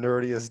most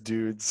nerdiest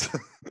dudes.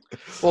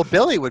 Well,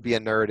 Billy would be a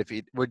nerd if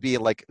he would be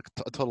like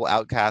a total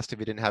outcast if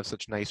he didn't have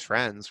such nice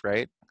friends,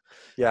 right?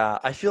 Yeah,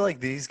 I feel like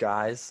these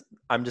guys,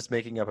 I'm just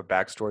making up a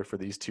backstory for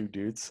these two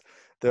dudes.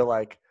 They're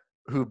like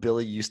who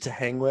Billy used to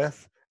hang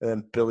with. And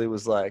then Billy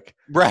was like,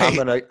 Right.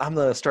 I'm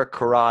gonna start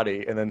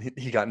karate. And then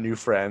he got new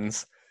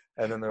friends.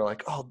 And then they're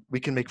like, oh, we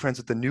can make friends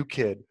with the new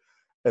kid.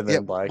 And Yeah,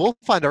 then like we'll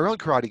find our own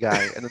karate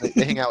guy. And then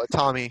they hang out with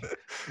Tommy.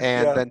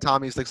 And yeah. then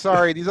Tommy's like,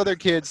 sorry, these other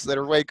kids that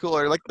are way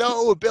cooler. Like,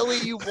 no, Billy,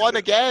 you won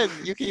again.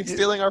 You keep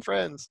stealing our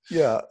friends.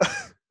 Yeah.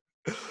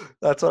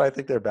 That's what I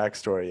think their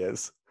backstory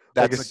is.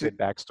 Like That's a good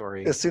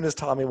backstory. as soon as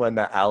Tommy went in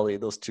that alley,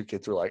 those two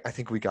kids were like, I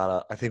think we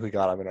got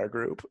him in our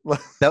group.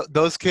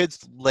 Those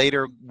kids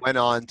later went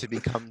on to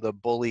become the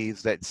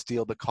bullies that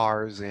steal the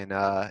cars in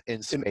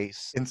in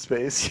space. in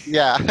space.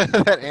 Yeah,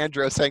 that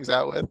Andros hangs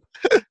out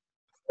with.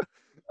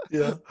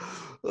 Yeah.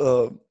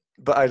 Um,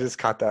 but I just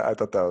caught that. I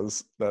thought that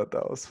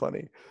was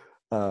funny.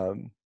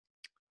 Um,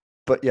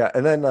 but yeah,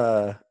 and then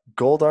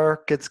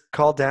Goldar gets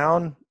called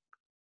down.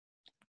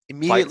 Fight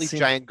Immediately, scene.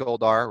 giant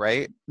Goldar,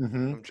 right?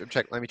 Hmm.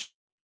 Let me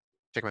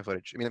check my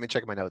footage. I mean, let me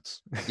check my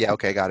notes. Yeah,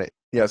 okay, got it.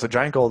 Yeah, so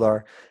giant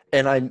Goldar,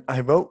 and I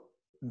wrote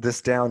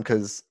this down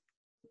because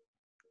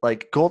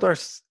like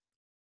Goldar's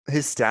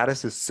his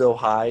status is so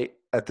high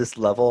at this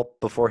level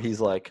before he's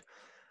like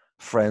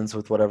friends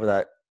with whatever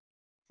that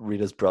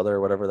Rita's brother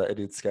or whatever that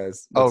idiot's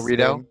guy's Oh, what's his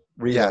Rito? name?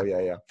 Rito, Yeah,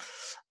 yeah, yeah.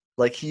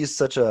 Like he's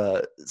such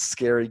a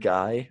scary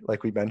guy,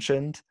 like we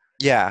mentioned.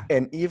 yeah,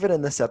 And even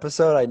in this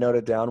episode, I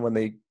noted down when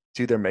they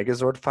do their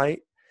Megazord fight,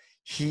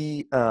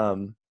 he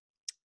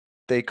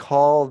they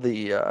call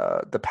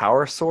the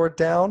power sword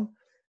down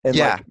and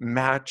yeah. like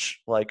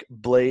match like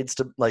blades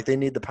to like they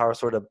need the power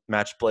sword to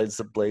match blades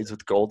to blades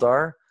with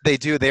Goldar. They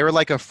do. They were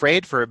like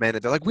afraid for a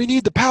minute. They're like, we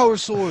need the power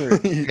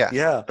sword. Yeah.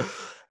 Yeah.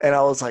 And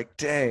I was like,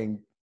 dang,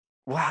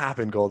 what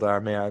happened,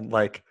 Goldar, man?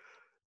 Like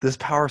this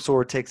power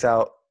sword takes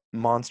out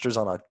monsters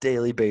on a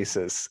daily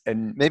basis.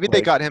 And Maybe they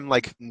like got him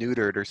like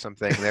neutered or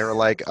something. They were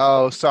like,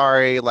 oh,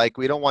 sorry, like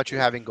we don't want you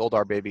having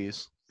Goldar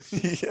babies.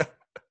 yeah.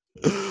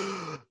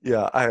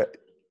 Yeah, I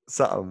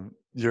something.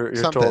 You're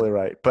Something. totally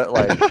right. But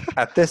like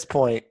at this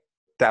point,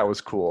 that was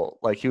cool.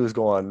 Like he was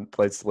going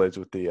blades to blades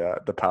with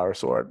the power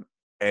sword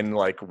and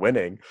like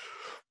winning.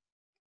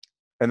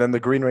 And then the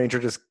Green Ranger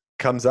just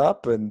comes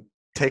up and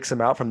takes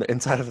him out from the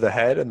inside of the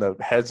head, and the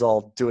head's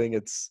all doing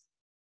its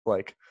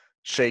like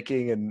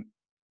shaking and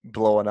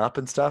blowing up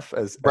and stuff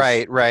as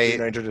Right, Green right.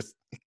 Ranger just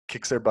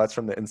kicks their butts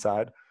from the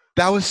inside.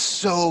 That was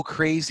so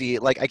crazy.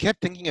 Like I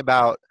kept thinking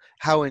about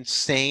how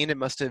insane it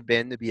must have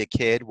been to be a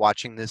kid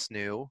watching this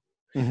new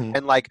Hmm.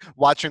 and like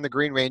watching the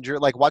Green Ranger,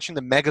 like watching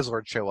the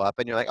Megazord show up,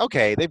 and you're like,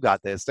 okay, they've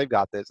got this,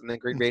 and then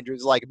Green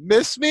Ranger's like,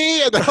 miss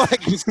me, and then like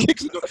he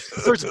kicks,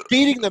 starts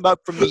beating them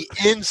up from the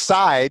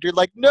inside. You're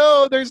like,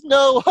 no, there's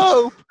no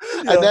hope,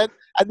 and Yeah.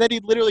 then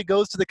he literally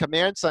goes to the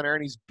command center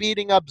and he's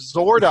beating up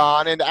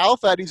Zordon and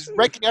Alpha, and he's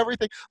wrecking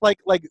everything. Like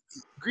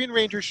Green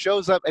Ranger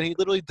shows up and he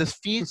literally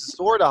defeats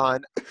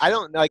Zordon. I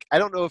don't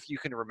know if you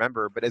can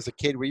remember, but as a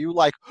kid, were you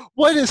like,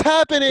 what is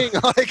happening?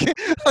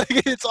 Like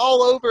it's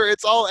all over,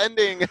 it's all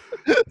ending.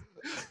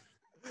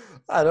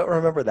 I don't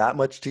remember that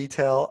much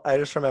detail. I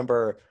just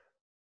remember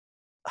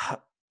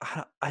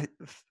I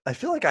I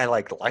feel like I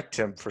liked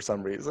him for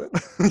some reason.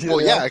 You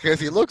Well, yeah, know? because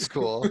he looks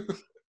cool.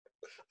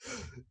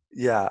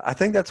 Yeah, I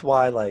think that's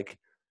why like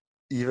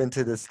even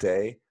to this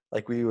day,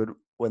 like we would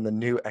when the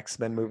new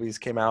X-Men movies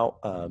came out,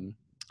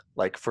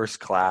 like First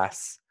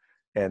Class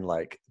and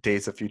like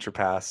Days of Future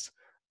Past,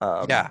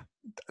 Yeah,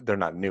 they're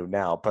not new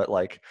now, but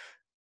like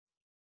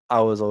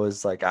I was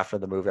always like after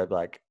the movie, I'd be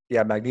like,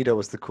 yeah, Magneto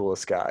was the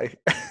coolest guy.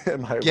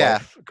 And my yeah,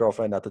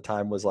 girlfriend at the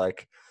time was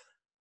like,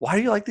 why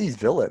do you like these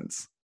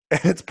villains? And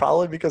it's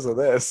probably because of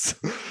this.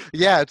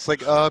 yeah. It's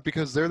like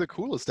because they're the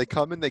coolest. They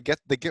come and they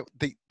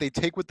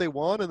take what they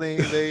want and they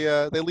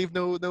leave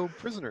no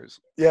prisoners.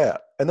 Yeah,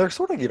 and they're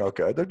sort of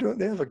good.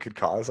 They have a good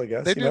cause, I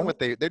guess. They're doing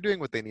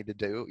what they need to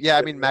do. Yeah,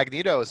 I mean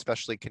Magneto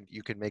especially can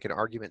make an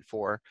argument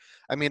for.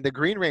 I mean the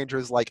Green Ranger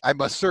is like I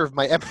must serve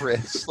my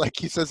empress, like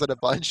he says it a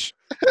bunch.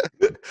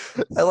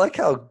 I like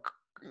how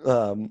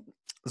um,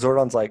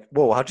 Zordon's like,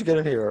 "Whoa, how'd you get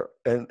in here?"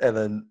 And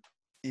then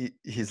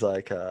he's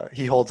like,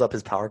 he holds up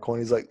his power coin.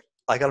 He's like,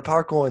 "I got a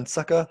power coin,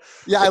 sucker."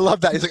 Yeah, I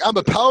love that. He's like, I'm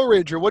a Power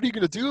Ranger. What are you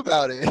gonna do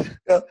about it?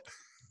 Yeah.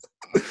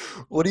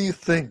 What do you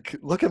think?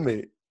 Look at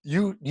me.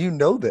 You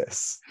know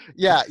this.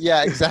 Yeah,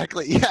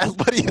 exactly. Yeah,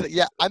 what do you,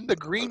 yeah, I'm the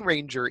Green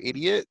Ranger,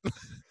 idiot.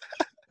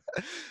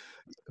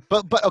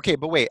 But okay,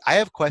 but wait, I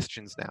have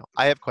questions now.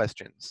 I have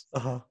questions.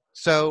 Uh-huh.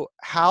 So,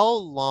 how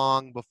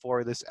long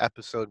before this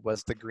episode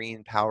was the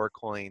green power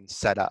coin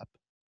set up?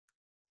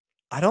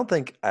 I don't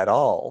think at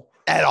all.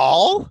 At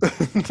all?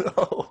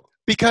 No.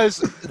 Because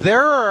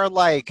there are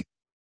like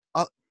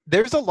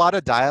there's a lot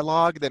of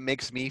dialogue that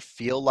makes me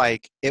feel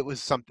like it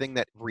was something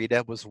that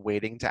Rita was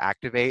waiting to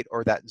activate,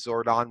 or that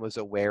Zordon was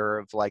aware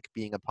of like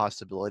being a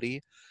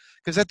possibility.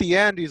 Because at the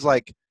end, he's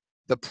like,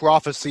 "The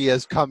prophecy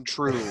has come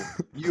true.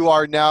 You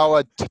are now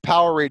a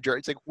Power Ranger."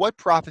 It's like, what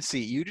prophecy?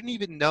 You didn't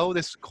even know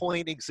this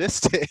coin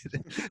existed.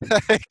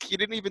 Like, you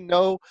didn't even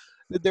know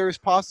that there was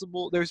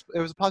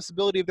a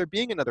possibility of there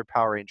being another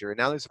Power Ranger, and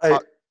now there's I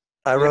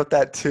I a wrote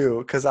that too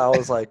because I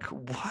was like,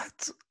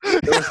 "What?"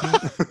 There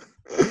was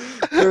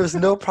there was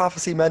no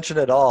prophecy mentioned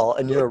at all,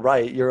 and you're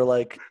right. You're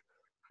like,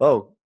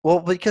 "Oh, well,"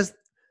 because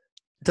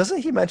doesn't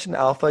he mention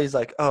Alpha? He's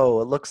like,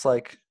 "Oh, it looks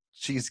like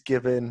she's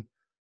given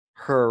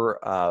her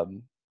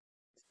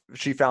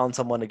she found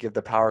someone to give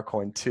the power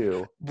coin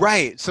to."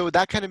 Right. So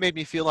that kind of made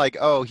me feel like,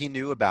 oh, he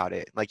knew about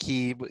it. Like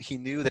he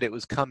knew that it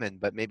was coming,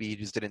 but maybe he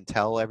just didn't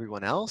tell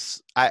everyone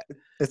else.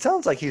 It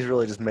sounds like he's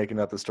really just making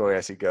up the story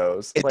as he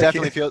goes. It Like,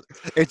 definitely feels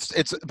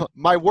it's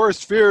my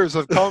worst fears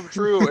have come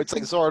true. It's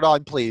like,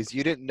 Zordon, please,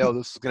 you didn't know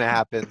this was gonna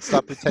happen.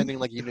 Stop pretending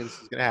like you knew this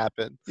was gonna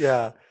happen.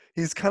 yeah,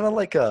 he's kind of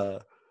like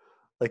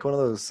one of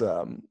those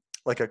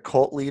like a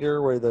cult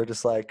leader where they're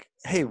just like,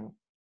 "Hey,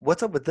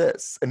 what's up with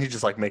this?" And he's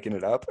just like making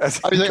it up as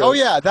I he was like, oh goes.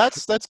 yeah,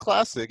 that's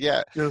classic.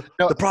 Yeah. You know,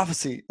 No, the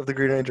prophecy of the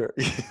Green Ranger.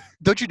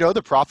 don't you know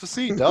the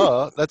prophecy?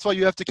 Duh. That's why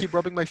you have to keep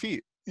rubbing my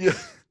feet. Yeah.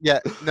 Yeah.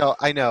 No,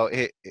 I know.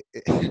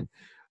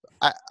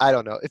 I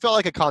don't know. It felt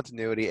like a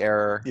continuity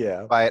error,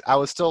 Yeah. but I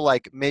was still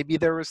like, maybe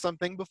there was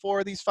something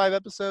before these 5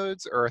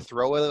 episodes, or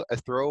a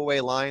throwaway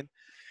line.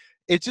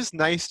 It's just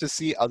nice to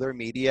see other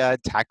media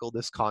tackle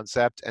this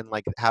concept and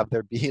like have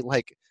there be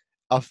like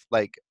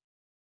like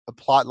a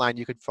plot line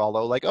you could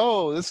follow. Like,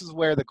 oh, this is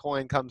where the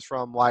coin comes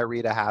from. Why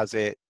Rita has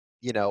it.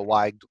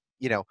 Why.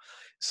 You know.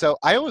 So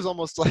I was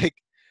almost like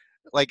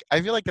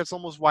I feel like that's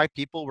almost why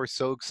people were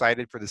so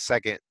excited for the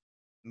second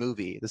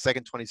movie, the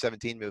second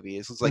 2017 movie.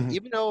 Is like, Mhm.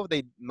 even though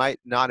they might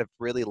not have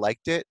really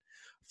liked it,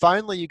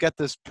 finally you get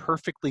this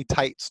perfectly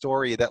tight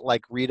story that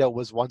like Rita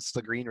was once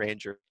the Green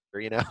Ranger,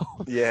 you know?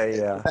 Yeah,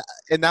 yeah.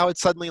 And now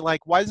it's suddenly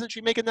like, why doesn't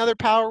she make another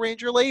Power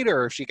Ranger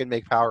later if she can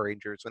make Power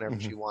Rangers whenever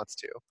Mhm. she wants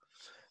to?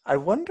 I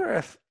wonder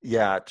if,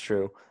 yeah,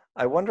 true.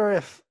 I wonder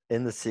if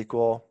in the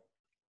sequel,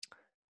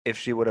 if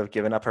she would have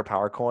given up her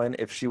power coin,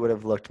 if she would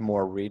have looked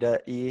more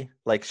Rita-y,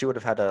 like she would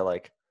have had to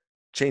like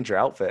change her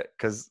outfit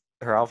because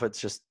her outfit's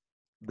just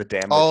the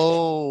damaged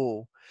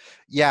Oh,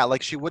 yeah,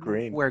 like she wouldn't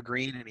green. wear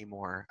green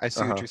anymore. I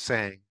see what Uh-huh. you're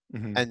saying.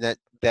 Hmm. And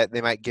that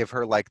they might give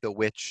her like the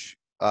witch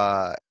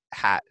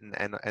hat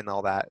and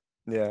all that.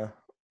 Yeah.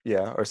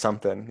 Yeah, or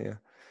something. Yeah.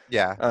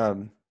 Yeah,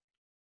 Um,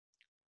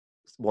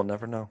 we'll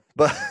never know.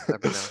 But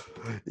never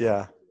know.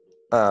 yeah.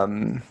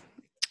 Um,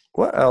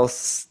 what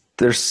else?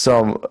 There's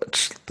so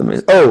much.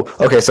 Oh,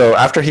 okay. So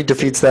after he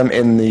defeats them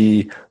in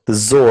the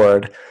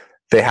Zord,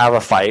 they have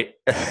a fight,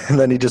 and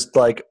then he just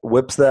like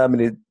whips them,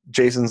 and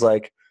Jason's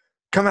like,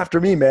 "Come after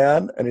me,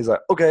 man!" And he's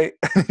like, "Okay."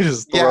 And he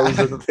just throws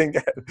Yeah. the thing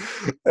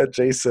at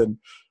Jason,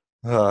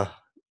 uh,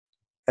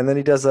 and then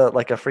he does a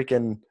like a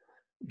freaking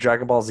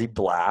Dragon Ball Z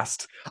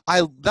blast.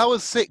 I That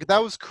was sick.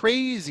 That was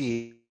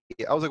crazy.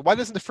 I was like, why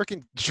doesn't the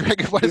freaking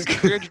dragon? Why doesn't the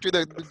Green Ranger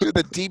do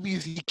the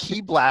DBZ key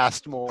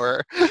blast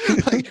more?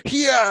 Like,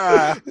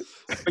 yeah.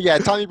 But yeah,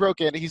 Tommy broke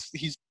in. He's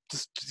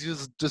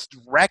just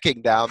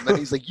wrecking them, and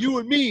he's like, you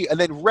and me, and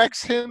then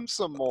wrecks him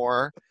some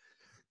more.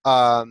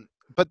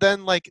 But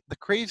then like the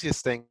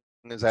craziest thing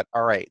is that,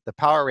 all right, the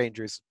Power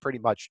Rangers pretty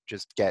much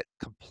just get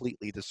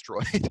completely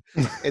destroyed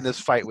in this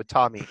fight with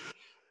Tommy,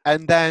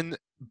 and then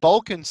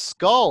Bulk and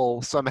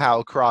Skull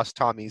somehow cross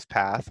Tommy's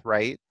path,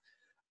 right?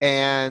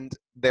 And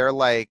they're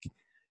like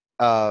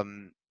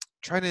um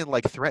trying to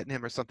like threaten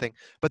him or something,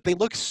 but they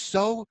look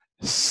so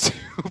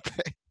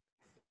stupid.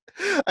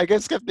 I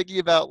guess kept thinking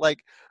about like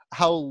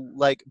how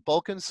like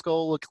Bulk and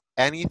Skull look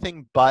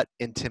anything but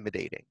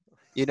intimidating.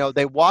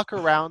 They walk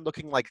around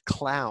looking like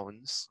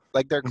clowns.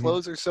 Like their Mhm.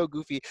 clothes are so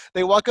goofy.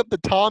 They walk up to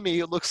Tommy,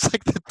 who looks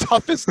like the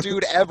toughest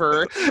dude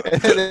ever,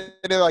 and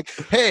they're like,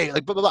 "Hey!"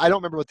 Like, blah, blah, blah. I don't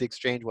remember what the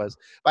exchange was,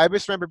 but I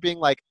just remember being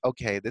like,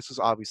 "Okay, this is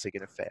obviously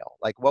gonna fail."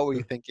 Like, what were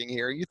you thinking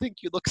here? You think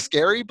you look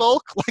scary,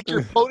 Bulk? Like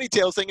your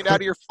ponytail's hanging out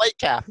of your flight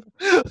cap.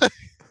 Was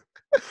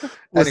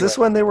Anyway, this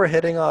when they were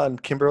hitting on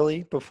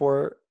Kimberly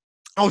before?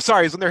 Oh,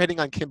 sorry, it's when they're hitting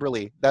on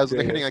Kimberly. That was when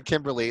they're Yeah, hitting on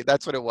Kimberly.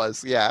 That's what it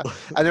was. Yeah,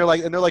 and they're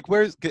like,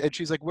 where's? And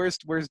she's like, where's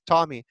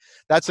Tommy?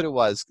 That's what it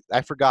was.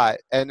 I forgot.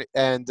 And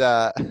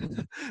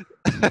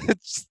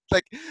it's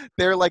like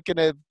they're like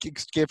gonna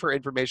give her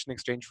information in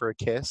exchange for a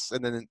kiss,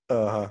 and then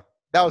uh-huh.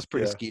 that was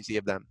pretty Yeah, skeezy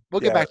of them.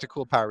 We'll get yeah, back to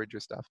cool Power Ranger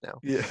stuff now.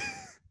 yeah.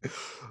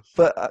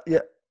 But yeah,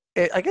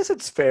 I guess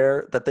it's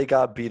fair that they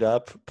got beat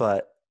up,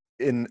 but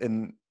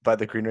in by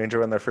the Green Ranger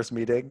when they're first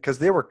meeting, because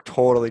they were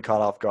totally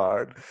caught off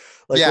guard.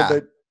 Like when Yeah,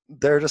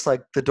 they're just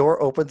like the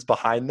door opens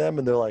behind them,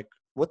 and they're like,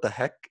 "What the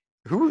heck?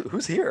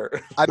 Who's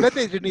here?" I bet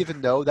they didn't even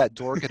know that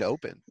door could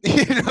open.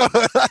 You know?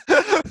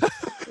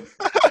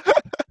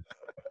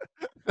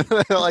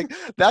 Like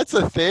that's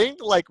a thing.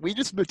 Like we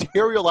just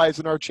materialize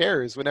in our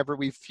chairs whenever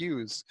we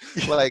fuse.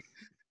 Like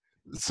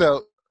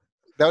so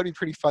that would be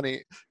pretty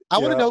funny. I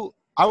want to Yeah, know.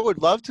 I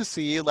would love to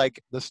see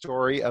like the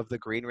story of the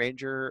Green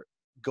Ranger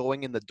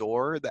going in the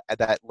door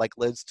that like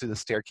leads to the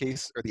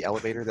staircase or the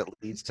elevator that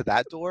leads to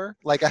that door.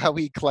 Like how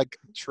he like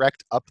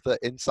trekked up the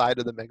inside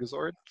of the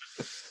Megazord,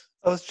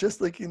 I was just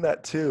thinking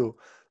that too.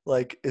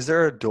 Like, is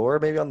there a door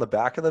maybe on the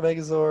back of the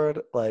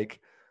Megazord? Like,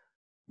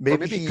 or maybe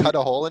maybe he, cut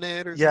a hole in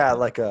it or yeah, something.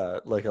 like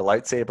a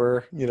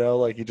lightsaber,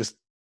 like you just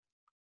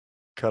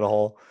cut a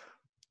hole.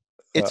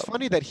 It's Um,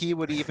 funny that he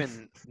would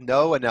even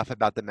know enough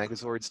about the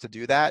Megazords to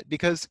do that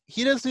because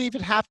he doesn't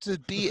even have to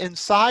be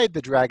inside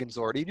the Dragon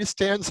Zord. He just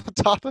stands on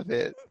top of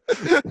it.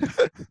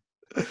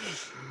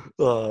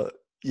 uh,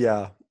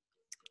 yeah.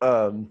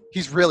 Um,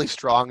 He's really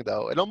strong,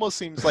 though. It almost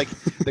seems like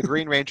the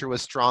Green Ranger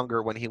was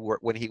stronger when he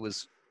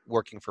was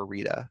working for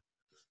Rita.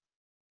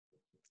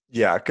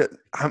 yeah.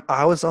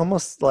 I was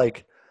almost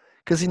like,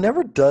 because he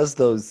never does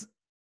those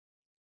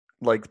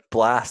like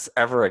blasts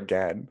ever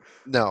again.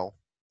 No.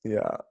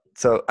 Yeah.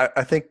 So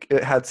I think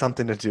it had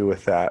something to do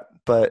with that.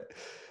 But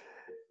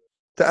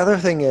the other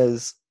thing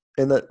is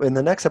in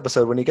the next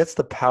episode when he gets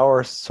the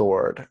power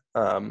sword,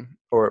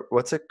 or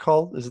what's it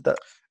called? Is it that?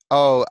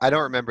 Oh, I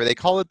don't remember. They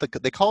call it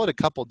a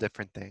couple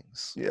different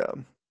things. Yeah.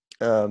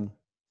 Um,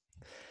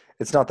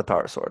 it's not the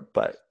power sword,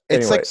 but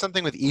It's anyway, like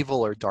something with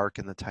evil or dark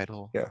in the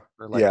title, yeah,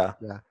 or like yeah.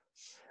 yeah.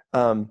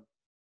 Um,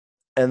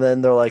 and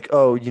then they're like,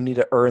 "Oh, you need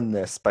to earn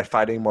this by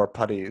fighting more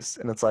putties,"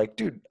 and it's like,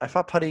 dude, I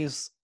fought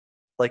putties.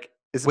 Like,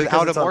 is it because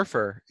Without a it's on?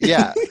 morpher,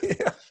 yeah.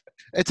 Yeah,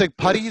 It's like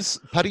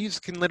putties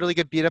can literally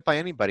get beat up by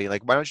anybody.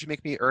 Like, why don't you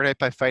make me earn it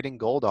by fighting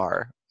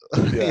Goldar?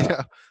 You yeah, know,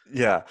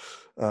 yeah.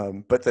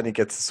 But then he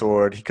gets the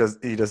sword. He does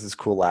this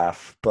cool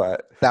laugh.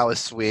 But that was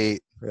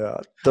sweet. yeah,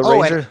 the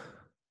Oh, and Ranger.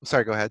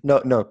 sorry, go ahead.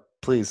 No, no,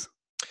 please.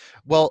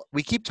 Well,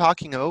 we keep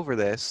talking over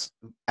this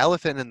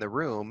elephant in the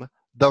room,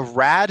 the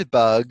rad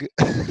bug.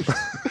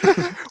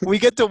 We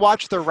get to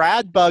watch the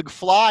rad bug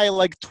fly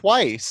like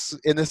twice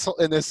in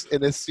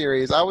this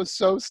series. I was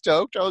so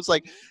stoked. I was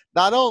like,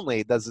 not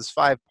only does this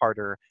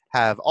five-parter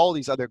have all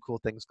these other cool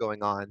things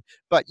going on,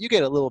 but you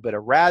get a little bit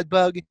of rad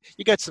bug,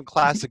 you get some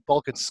classic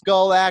Bulk and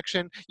Skull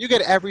action, you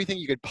get everything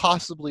you could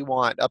possibly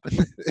want up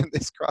in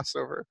this crossover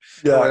or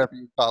Yeah, whatever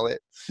you call it.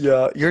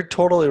 yeah, you're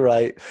totally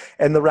right.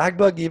 And the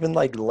ragbug even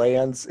like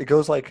lands. It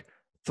goes like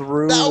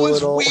through That the was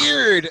little.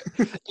 weird.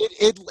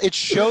 It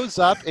shows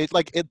up.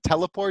 It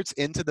teleports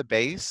into the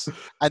base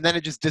and then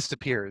it just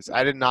disappears.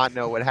 I did not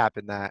know what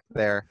happened that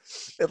there.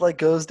 It like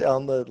goes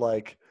down the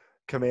like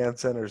command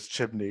center's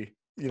chimney.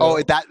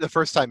 Oh, that the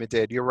first time it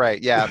did. You're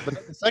right. Yeah, but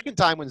then the second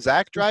time when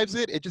Zach drives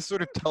it, it just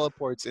sort of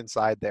teleports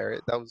inside there.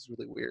 That was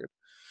really weird.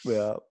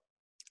 Yeah.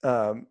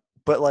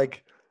 But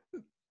like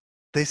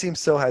they seem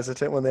so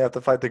hesitant when they have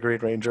to fight the Green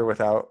Ranger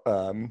without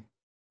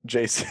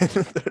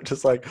Jason. They're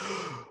just like,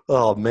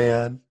 oh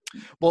man.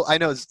 Well, I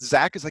know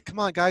Zach is like, "Come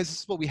on, guys, this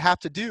is what we have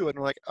to do," and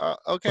we're like,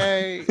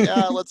 "Okay,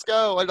 yeah, let's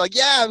go." And like,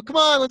 "Yeah, come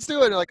on, let's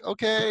do it." And they're like,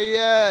 "Okay,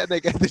 yeah," and they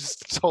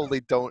just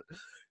totally don't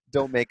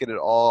make it at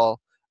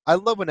all. I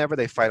love whenever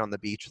they fight on the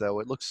beach,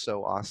 though. It looks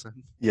so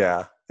awesome.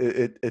 Yeah,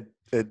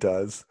 it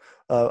does.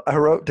 I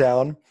wrote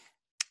down.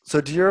 So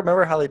do you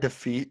remember how they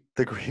defeat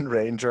the Green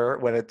Ranger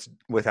when it's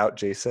without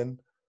Jason?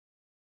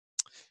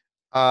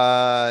 No,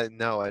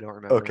 I don't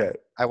remember. Okay.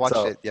 I watched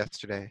So it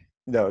yesterday.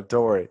 no,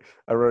 don't worry.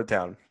 I wrote it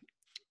down.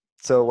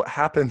 So what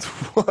happened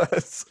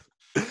was,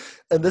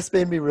 and this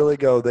made me really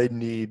go, they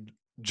need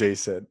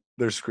Jason.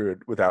 They're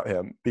screwed without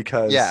him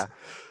because Yeah,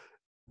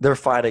 they're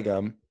fighting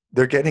him.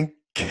 They're getting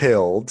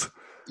killed.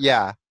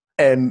 yeah.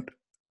 And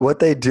what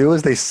they do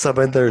is they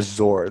summon their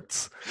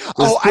Zords. This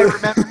Oh, I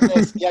remember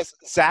this. Yes,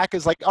 Zach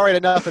is like, all right,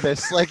 enough of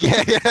this. Like,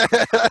 yeah, yeah.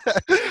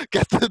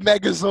 Get the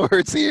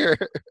Megazords here.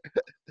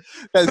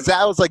 And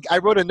Zach was like, I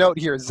wrote a note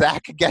here.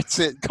 Zach gets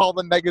it. Call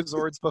the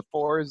Megazords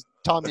before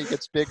Tommy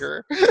gets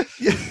bigger.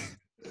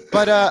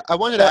 But I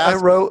wanted to I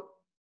ask. wrote,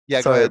 Yeah,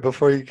 go sorry, ahead.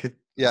 before you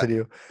Yeah,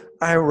 continue,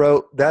 I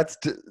wrote,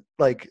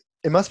 like,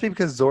 it must be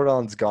because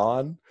Zordon's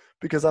gone.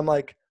 Because I'm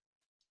like,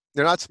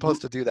 they're not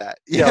supposed to do that.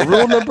 yeah, rule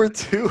Yeah. number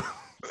two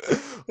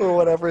or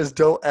whatever is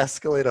don't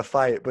escalate a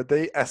fight, but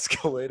they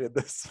escalated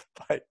this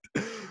fight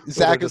where they're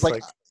Zach is just like,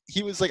 like,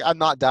 he was like, I'm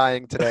not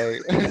dying today.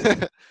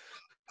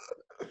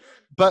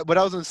 But what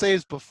I was going to say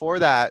is before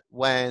that,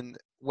 when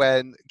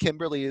when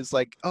Kimberly is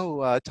like,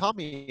 "Oh,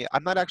 Tommy,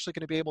 I'm not actually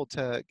going to be able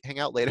to hang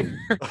out later."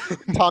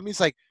 And Tommy's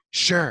like,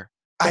 "Sure,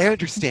 I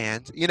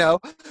understand,"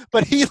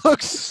 but he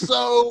looks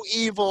so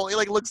evil. He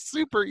like looks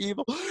super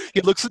evil.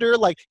 He looks at her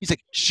like he's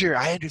like, "Sure,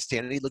 I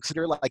understand," and he looks at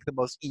her like the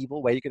most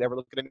evil way you could ever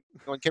look at anyone.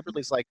 And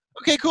Kimberly's like,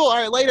 "Okay, cool, all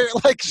right, later."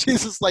 Like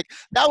she's just like,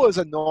 that was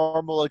a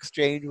normal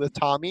exchange with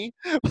Tommy,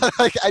 but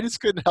like I just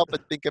couldn't help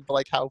but think of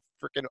like how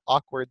freaking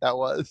awkward that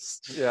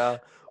was. Yeah.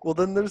 Well,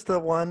 then there's the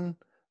one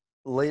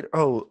later.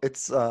 Oh,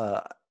 it's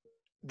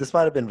this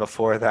might have been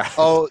before that.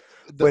 Oh,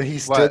 When he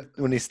what?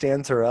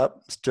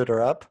 stood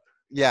her up.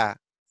 Yeah,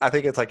 I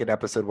think it's like an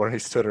episode where he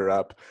stood her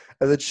up,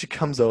 and then she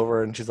comes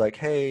over and she's like,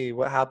 "Hey,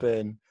 what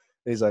happened?"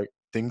 And he's like,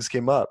 "Things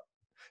came up.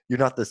 You're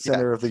not the yeah,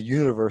 center of the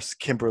universe,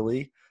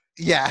 Kimberly."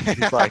 yeah.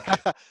 He's like,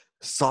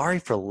 "Sorry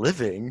for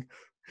living,"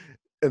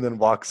 and then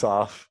walks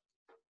off.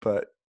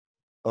 But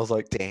I was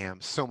like,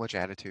 Damn, so much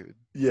attitude.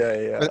 "Yeah,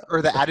 or, yeah,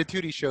 or the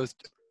attitude he shows.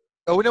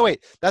 Oh no,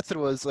 wait, that's what it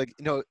was. Like,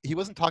 he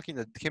wasn't talking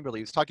to Kimberly.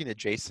 He was talking to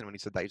Jason when he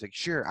said that. He's like,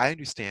 "Sure, I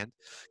understand."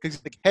 Because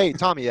he's like, "Hey,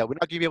 Tommy, we're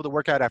not gonna be able to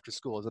work out after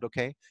school. Is it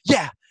okay?"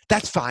 "Yeah,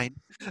 that's fine."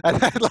 And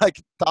then like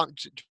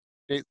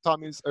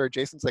Tommy's or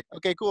Jason's like,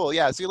 "Okay, cool.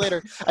 Yeah, see you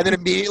later." And then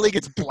immediately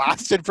gets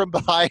blasted from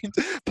behind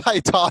by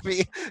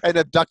Tommy and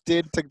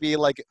abducted to be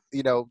like,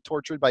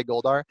 tortured by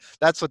Goldar.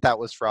 That's what that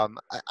was from.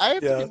 I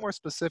have to be yeah, more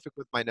specific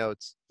with my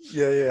notes.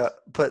 yeah."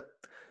 But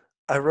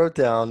I wrote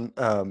down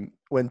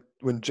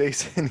when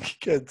Jason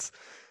gets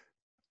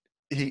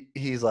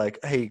he's like,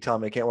 "Hey,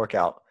 Tommy, I can't work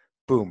out."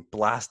 Boom,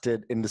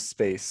 blasted into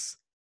space.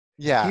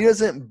 He Yeah,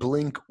 doesn't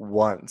blink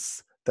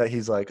once that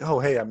he's like, "Oh,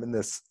 hey, I'm in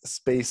this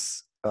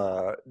space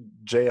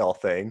jail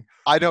thing."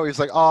 I know. He's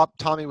like, "Oh,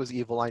 Tommy was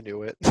evil. I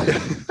knew it."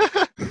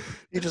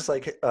 He just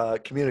like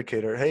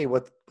communicator. Hey,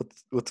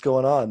 what's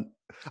going on?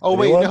 Oh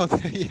wait, Anyone? no,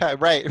 yeah,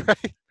 right,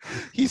 right.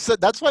 He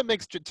said that's what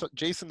makes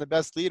Jason the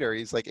best leader.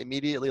 He's like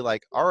immediately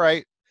like, "All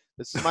right,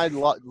 this is my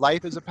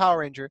life as a Power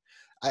Ranger."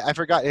 I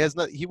forgot. It has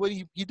not. He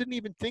didn't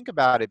even think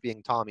about it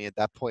being Tommy at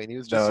that point. He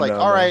was just No, like, no,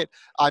 "All no. right,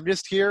 I'm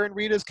just here in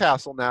Rita's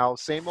castle now.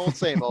 Same old,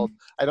 same old.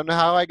 I don't know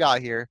how I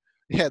got here."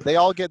 Yeah, they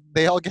all get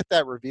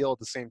that reveal at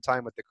the same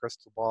time with the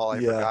crystal ball. I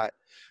Yeah, forgot,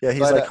 yeah. He's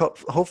but like,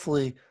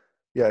 hopefully,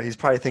 yeah. He's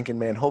probably thinking,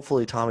 man,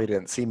 hopefully Tommy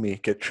didn't see me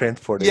get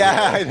transported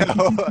yeah, here.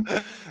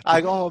 I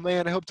know. Oh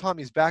man, I hope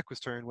Tommy's back was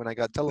turned when I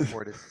got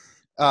teleported.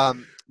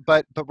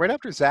 But right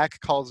after Zach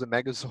calls the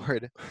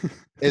Megazord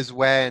is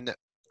when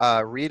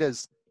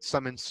Rita's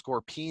summoned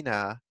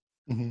Scorpina.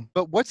 Mhm.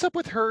 But what's up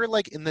with her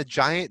like in the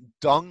giant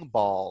dung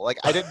ball? Like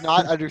I did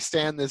not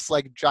understand this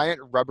like giant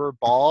rubber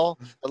ball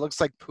that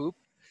looks like poop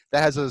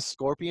that has a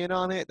scorpion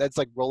on it that's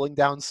like rolling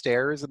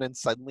downstairs and then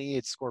suddenly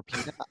it's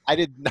Scorpina. I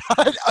did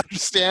not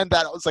understand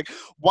that. I was like,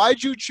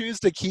 why'd you choose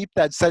to keep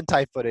that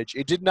Sentai footage?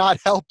 It did not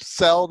help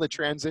sell the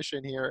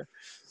transition here.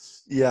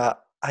 Yeah,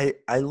 I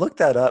looked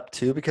that up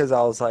too because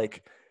I was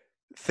like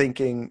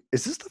thinking,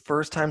 is this the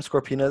first time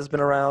Scorpina has been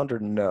around or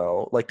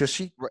no? Like, does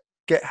she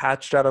get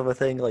hatched out of a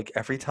thing like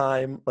every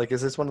time? Like,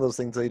 is this one of those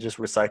things they just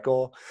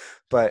recycle?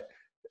 But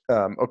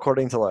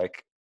according to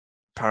like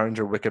Power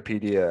Ranger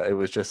Wikipedia, it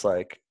was just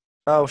like,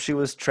 oh, she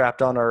was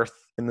trapped on Earth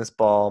in this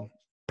ball,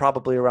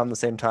 probably around the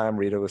same time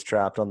Rita was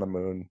trapped on the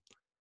moon,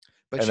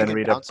 But and she then can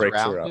Rita bounce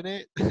breaks her around up. in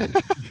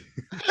it.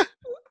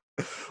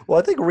 Well,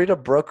 I think Rita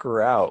broke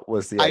her out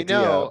was the I idea,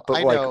 know, but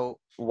I like, know.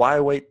 why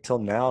wait till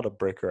now to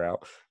break her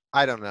out?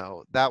 I don't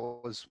know. That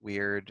was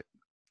weird.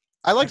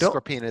 I I like don't.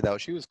 Scorpina though.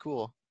 She was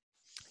cool.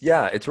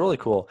 Yeah, it's really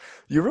cool.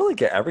 You really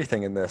get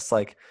everything in this.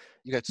 Like,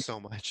 You got so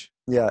much.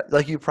 yeah,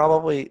 like you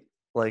probably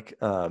like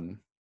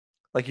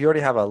like you already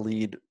have a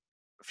lead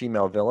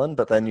female villain,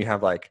 but then you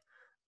have like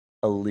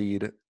a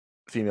lead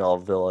female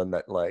villain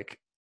that like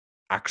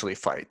actually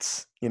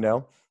fights, you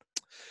know?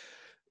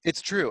 It's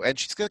true, and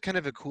she's got kind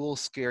of a cool,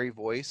 scary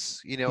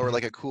voice, or Mhm.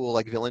 like a cool,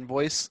 like villain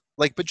voice.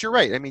 Like, but you're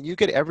right. I mean, you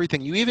get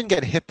everything. You even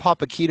get Hip Hop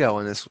Aikido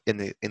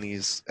in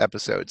these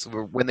episodes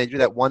when they do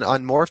that one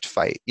unmorphed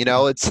fight.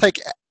 It's like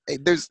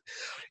there's,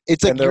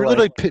 it's like And they're you're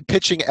like, literally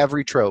pitching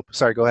every trope.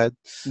 Sorry, go ahead.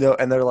 no,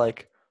 and they're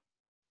like,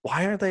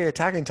 why aren't they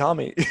attacking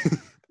Tommy?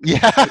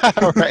 Yeah,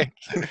 right.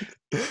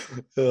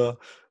 Yeah.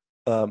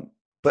 Um,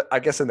 but I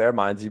guess in their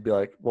minds, you'd be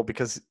like, well,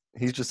 because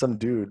he's just some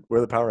dude.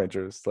 We're the Power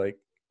Rangers. Like,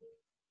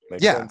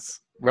 makes Yeah, sense.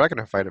 we're not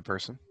gonna fight a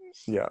person.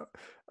 Yeah.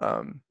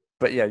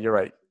 But yeah, you're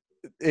right.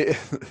 It,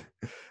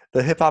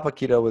 the hip hop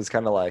Aikido was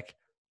kind of like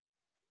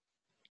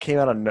came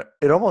out of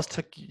it almost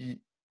took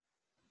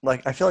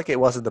like I feel like it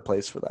wasn't the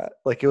place for that.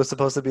 Like it was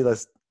supposed to be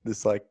this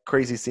like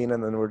crazy scene,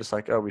 and then we're just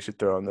like, oh, we should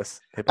throw in this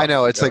hip I hop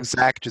know it's like Aikido.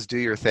 Zach, just do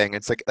your thing.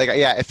 It's like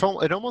yeah,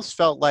 it almost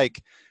felt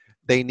like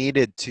they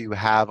needed to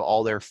have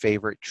all their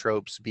favorite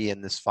tropes be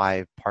in this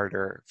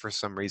five-parter for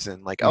some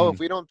reason. Like, oh, if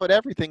Hmm. we don't put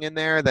everything in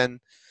there, then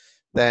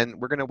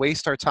we're gonna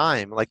waste our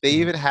time. Like they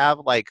Hmm. even have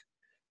like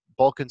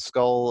Bulk and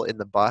Skull in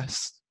the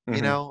bus. Hmm.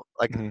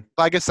 Like Hmm.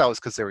 I guess that was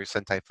because there was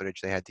Sentai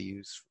footage they had to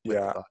use with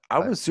the Yeah, bus. I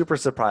But was super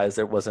surprised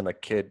it wasn't a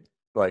kid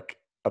like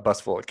a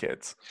bus full of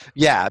kids.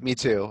 yeah, me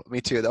too.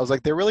 Me too. I was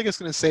like, they're really just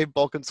gonna save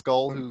Bulk and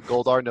Skull, who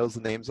Goldar knows the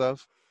names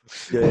of.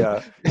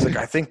 Yeah. He's like,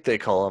 I think they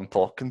call him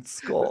Bulk and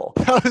Skull.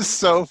 That was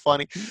so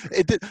funny.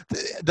 It did,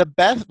 the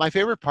best, my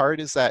favorite part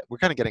is that we're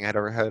kind of getting ahead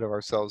of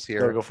ourselves No,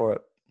 here, go for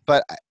it.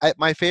 but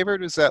my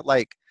favorite is that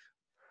like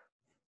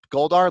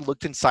Goldar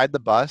looked inside the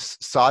bus,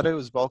 saw that it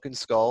was Bulk and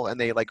Skull, and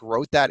they like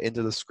wrote that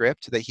into the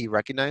script that he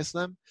recognized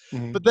them.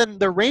 Mhm. But then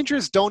the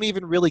Rangers don't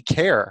even really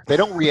care. They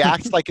don't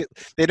react like it.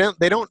 They don't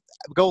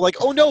go like,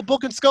 "Oh no,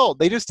 Bulk and Skull."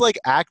 They just like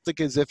act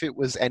like as if it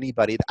was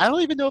anybody. I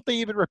don't even know if they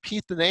even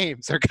repeat the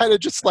names. They're kind of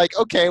just like,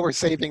 "Okay, we're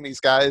saving these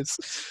guys,"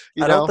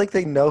 you I don't know. think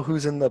they know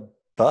who's in the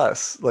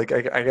bus. Like,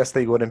 I guess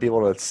they wouldn't be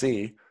able to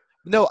see.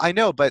 No, I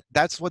know, but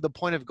that's what the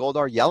point of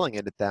Goldar yelling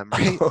it at them,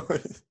 right?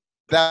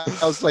 That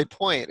was my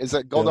point, is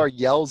that Yeah. Goldar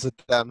yells at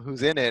them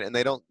who's in it, and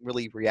they don't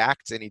really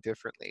react any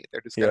differently.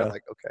 They're just kind of Yeah.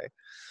 like, okay.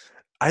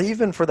 I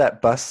even for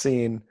that bus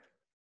scene,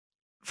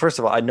 first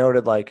of all, I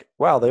noted like,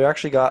 wow, they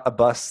actually got a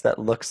bus that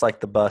looks like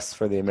the bus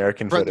for the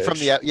American From footage.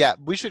 the yeah,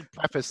 we should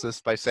preface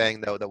this by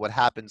saying though that what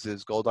happens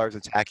is Goldar's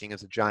attacking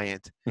as a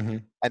giant, Hmm.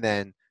 and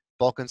then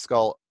Bulk and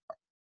Skull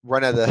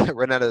run out of the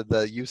run out of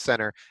the youth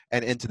center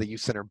and into the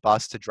youth center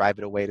bus to drive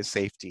it away to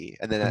safety,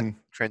 and then that Hmm.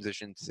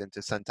 transitions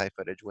into Sentai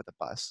footage with a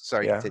bus.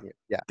 Sorry, Yeah. continue.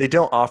 Yeah. They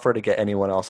don't offer to get anyone else